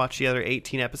you want to watch the other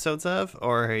 18 episodes of,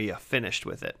 or are you finished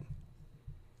with it?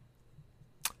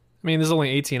 I mean, there's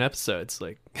only 18 episodes.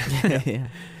 Like, Yeah.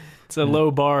 it's a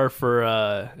low bar for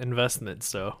investment,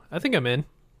 so I think I'm in.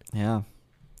 Yeah.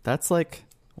 That's like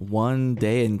one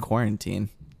day in quarantine.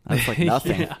 That's like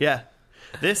nothing. Yeah.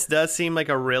 This does seem like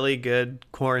a really good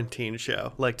quarantine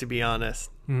show, like, to be honest.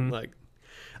 Like,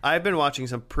 I've been watching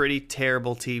some pretty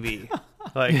terrible TV,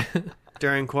 like,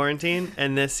 during quarantine,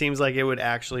 and this seems like it would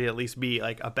actually at least be,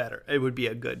 like, it would be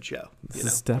a good show. It's a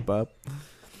step up.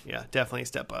 Yeah, definitely a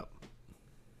step up.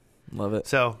 Love it.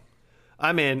 So,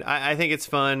 I'm in. I think it's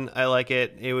fun. I like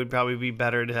it. It would probably be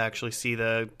better to actually see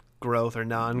the growth or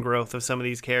non-growth of some of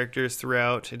these characters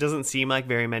throughout. It doesn't seem like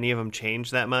very many of them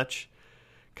change that much.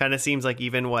 Kind of seems like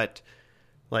even what,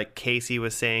 like, Casey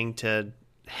was saying to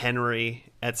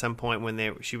Henry at some point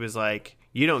when she was like,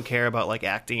 you don't care about, like,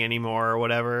 acting anymore or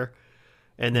whatever.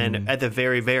 And then at the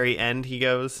very, very end, he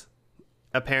goes,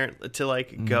 apparently, to,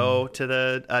 like, go to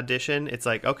the audition. It's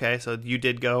like, okay, so you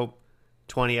did go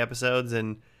 20 episodes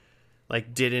and,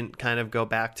 like, didn't kind of go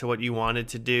back to what you wanted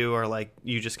to do, or, like,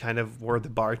 you just kind of were the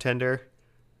bartender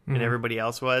and everybody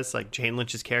else was. Like, Jane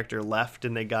Lynch's character left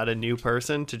and they got a new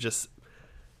person to just,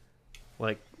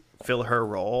 like, fill her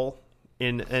role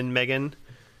in Megan.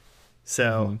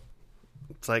 So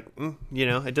it's like, you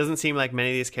know, it doesn't seem like many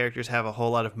of these characters have a whole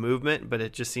lot of movement, but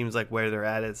it just seems like where they're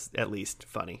at is at least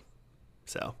funny.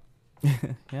 So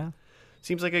Yeah.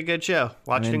 seems like a good show.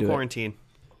 Watch it in quarantine.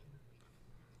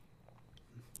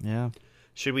 Yeah.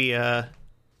 Should we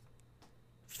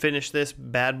finish this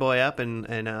bad boy up and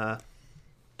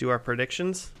do our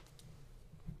predictions?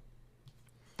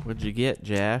 What'd you get,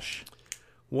 Josh?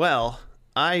 Well,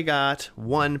 I got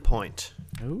 1 point.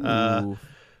 Ooh.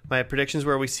 My predictions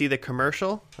were we see the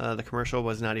commercial. The commercial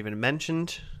was not even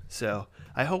mentioned, so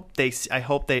I'll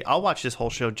watch this whole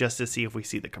show just to see if we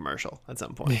see the commercial at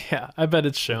some point. Yeah, I bet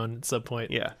it's shown at some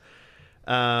point. Yeah.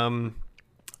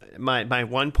 My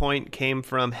 1 point came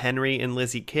from Henry and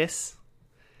Lizzie kiss,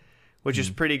 which is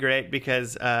pretty great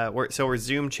because we're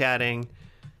Zoom chatting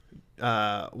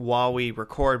while we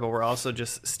record, but we're also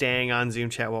just staying on Zoom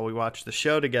chat while we watch the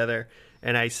show together.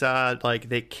 And I saw, like,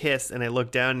 they kissed, and I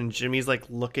looked down, and Jimmy's, like,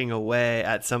 looking away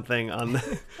at something on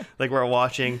the, like, we're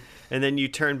watching. And then you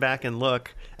turn back and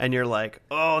look, and you're like,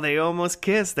 oh, they almost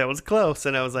kissed. That was close.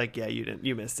 And I was like, yeah,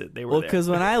 you missed it. They were there. Well, because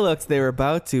when I looked, they were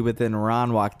about to, but then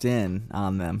Ron walked in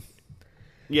on them.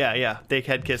 Yeah. They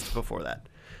had kissed before that.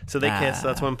 So they kissed. So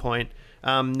that's 1 point.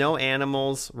 No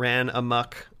animals ran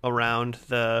amok around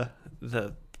the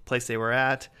place they were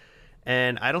at.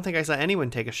 And I don't think I saw anyone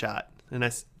take a shot. And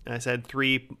I said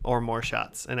 3 or more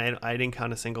shots, and I didn't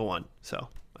count a single one. So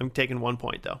I'm taking 1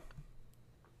 point, though.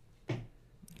 All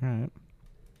right.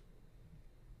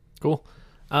 Cool.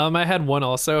 I had one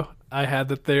also. I had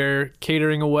that they're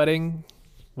catering a wedding,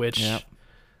 which,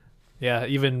 yeah,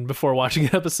 even before watching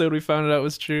the episode, we found out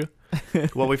was true.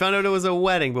 Well, we found out it was a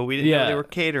wedding, but we didn't know they were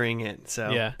catering it.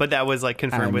 So, yeah. But that was, like,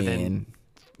 confirmed within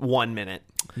 1 minute.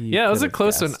 Yeah, it was a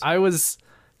close one.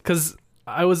 Because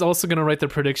I was also going to write the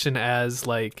prediction as,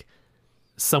 like,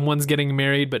 someone's getting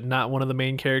married, but not one of the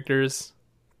main characters.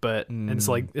 But and it's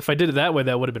like, if I did it that way,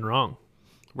 that would have been wrong.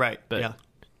 Right. But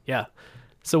yeah.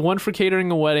 So one for catering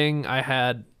a wedding, I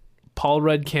had Paul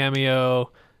Rudd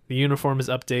cameo. The uniform is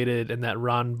updated, and that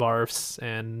Ron barfs,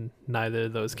 and neither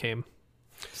of those came.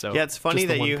 So Yeah, it's funny just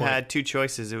the that 1 you point. had two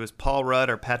choices. It was Paul Rudd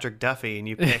or Patrick Duffy, and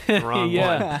you picked the wrong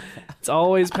Yeah. one. It's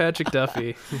always Patrick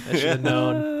Duffy. I should have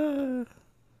known.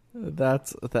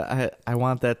 That's that. I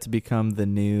want that to become the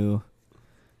new.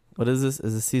 What is this?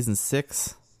 Is this season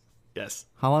 6? Yes.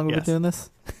 How long have we Yes. been doing this?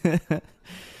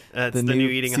 That's the new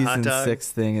eating a hot season dog.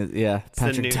 6 thing is the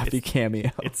Patrick new- Duffy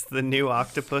cameo. It's the new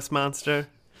octopus monster.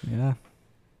 Yeah.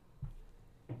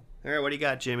 All right, what do you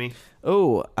got, Jimmy?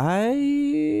 Oh,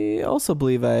 I also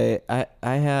believe I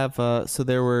have. So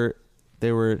there were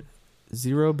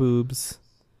 0 boobs.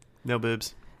 No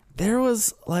boobs. There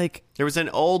was like, There was an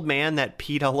old man that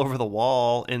peed all over the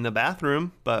wall in the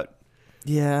bathroom, but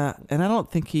yeah, and I don't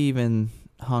think he even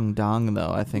hung dong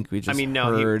though. I think we just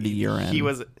heard urine. he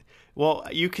was. Well,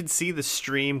 you could see the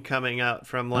stream coming out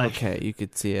from like. Okay, you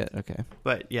could see it. Okay.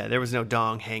 But yeah, there was no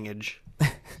dong hangage.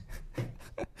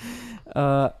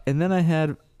 And then I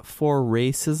had 4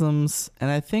 racisms, and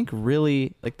I think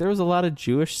really like there was a lot of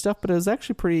Jewish stuff, but it was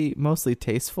actually pretty mostly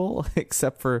tasteful,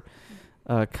 except for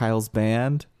Kyle's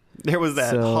band. There was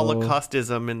that So-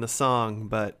 Holocaustism in the song,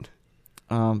 but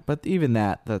But even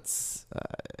that's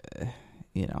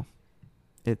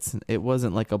it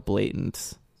wasn't like a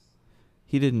blatant.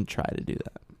 He didn't try to do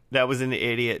that. that was an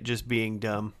idiot just being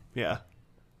dumb. Yeah.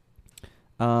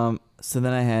 So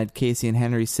then I had Casey and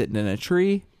Henry sitting in a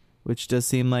tree, which does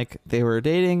seem like they were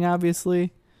dating,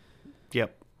 obviously.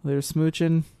 Yep. They were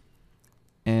smooching.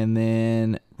 And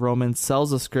then Roman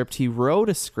sells a script. He wrote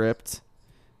a script,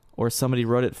 or somebody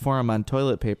wrote it for him on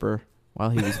toilet paper while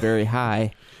he was very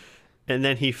high. And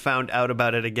then he found out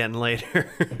about it again later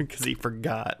because he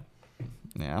forgot.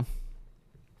 Yeah.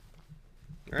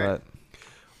 All right. But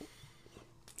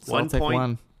so 1 I'll take point.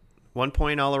 one. 1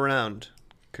 point all around.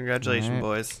 Congratulations, All right.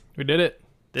 boys. We did it.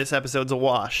 This episode's a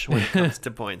wash when it comes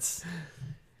to points.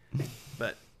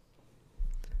 But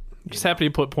Just happy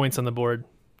to put points on the board.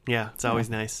 yeah, it's always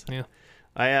nice. Yeah.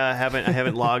 I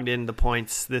haven't logged in the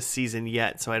points this season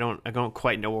yet, so I don't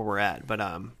quite know where we're at. But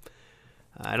I don't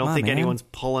Come on, think man. anyone's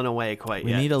pulling away quite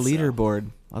We yet. need a so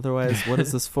leaderboard. Otherwise, what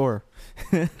is this for?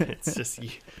 it's just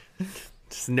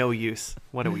no use.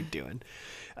 What are we doing?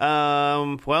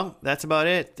 Well, that's about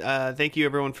it. Thank you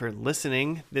everyone for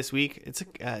listening this week.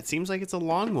 It seems like it's a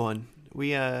long one. We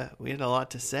had a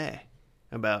lot to say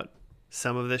about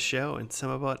some of this show and some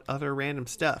about other random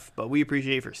stuff, but we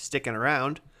appreciate you for sticking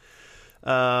around.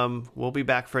 We'll be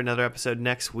back for another episode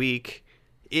next week.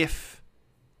 If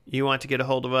you want to get a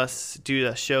hold of us, do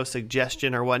a show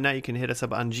suggestion or whatnot, you can hit us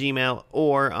up on Gmail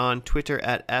or on Twitter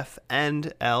at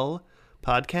FNL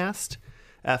Podcast.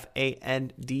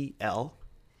 FANDL.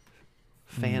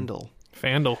 Fandle.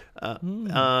 Fandle.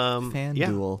 FanDuel. Yeah.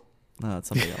 No, that's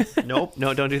something else. Nope.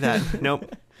 No, don't do that.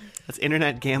 Nope. That's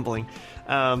internet gambling.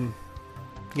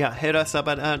 Yeah, hit us up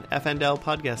at FNL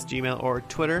Podcast, Gmail, or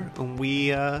Twitter, and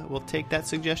we will take that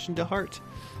suggestion to heart.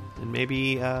 And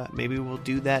maybe we'll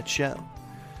do that show.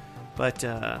 But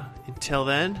until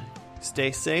then,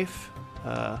 stay safe.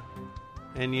 And,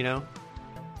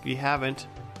 if you haven't,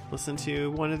 listen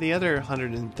to one of the other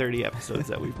 130 episodes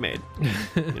that we've made.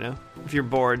 If you're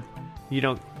bored, you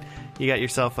got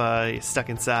yourself stuck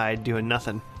inside doing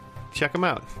nothing, check them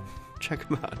out.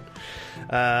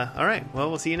 All right, well,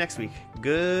 we'll see you next week.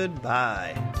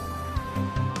 Goodbye.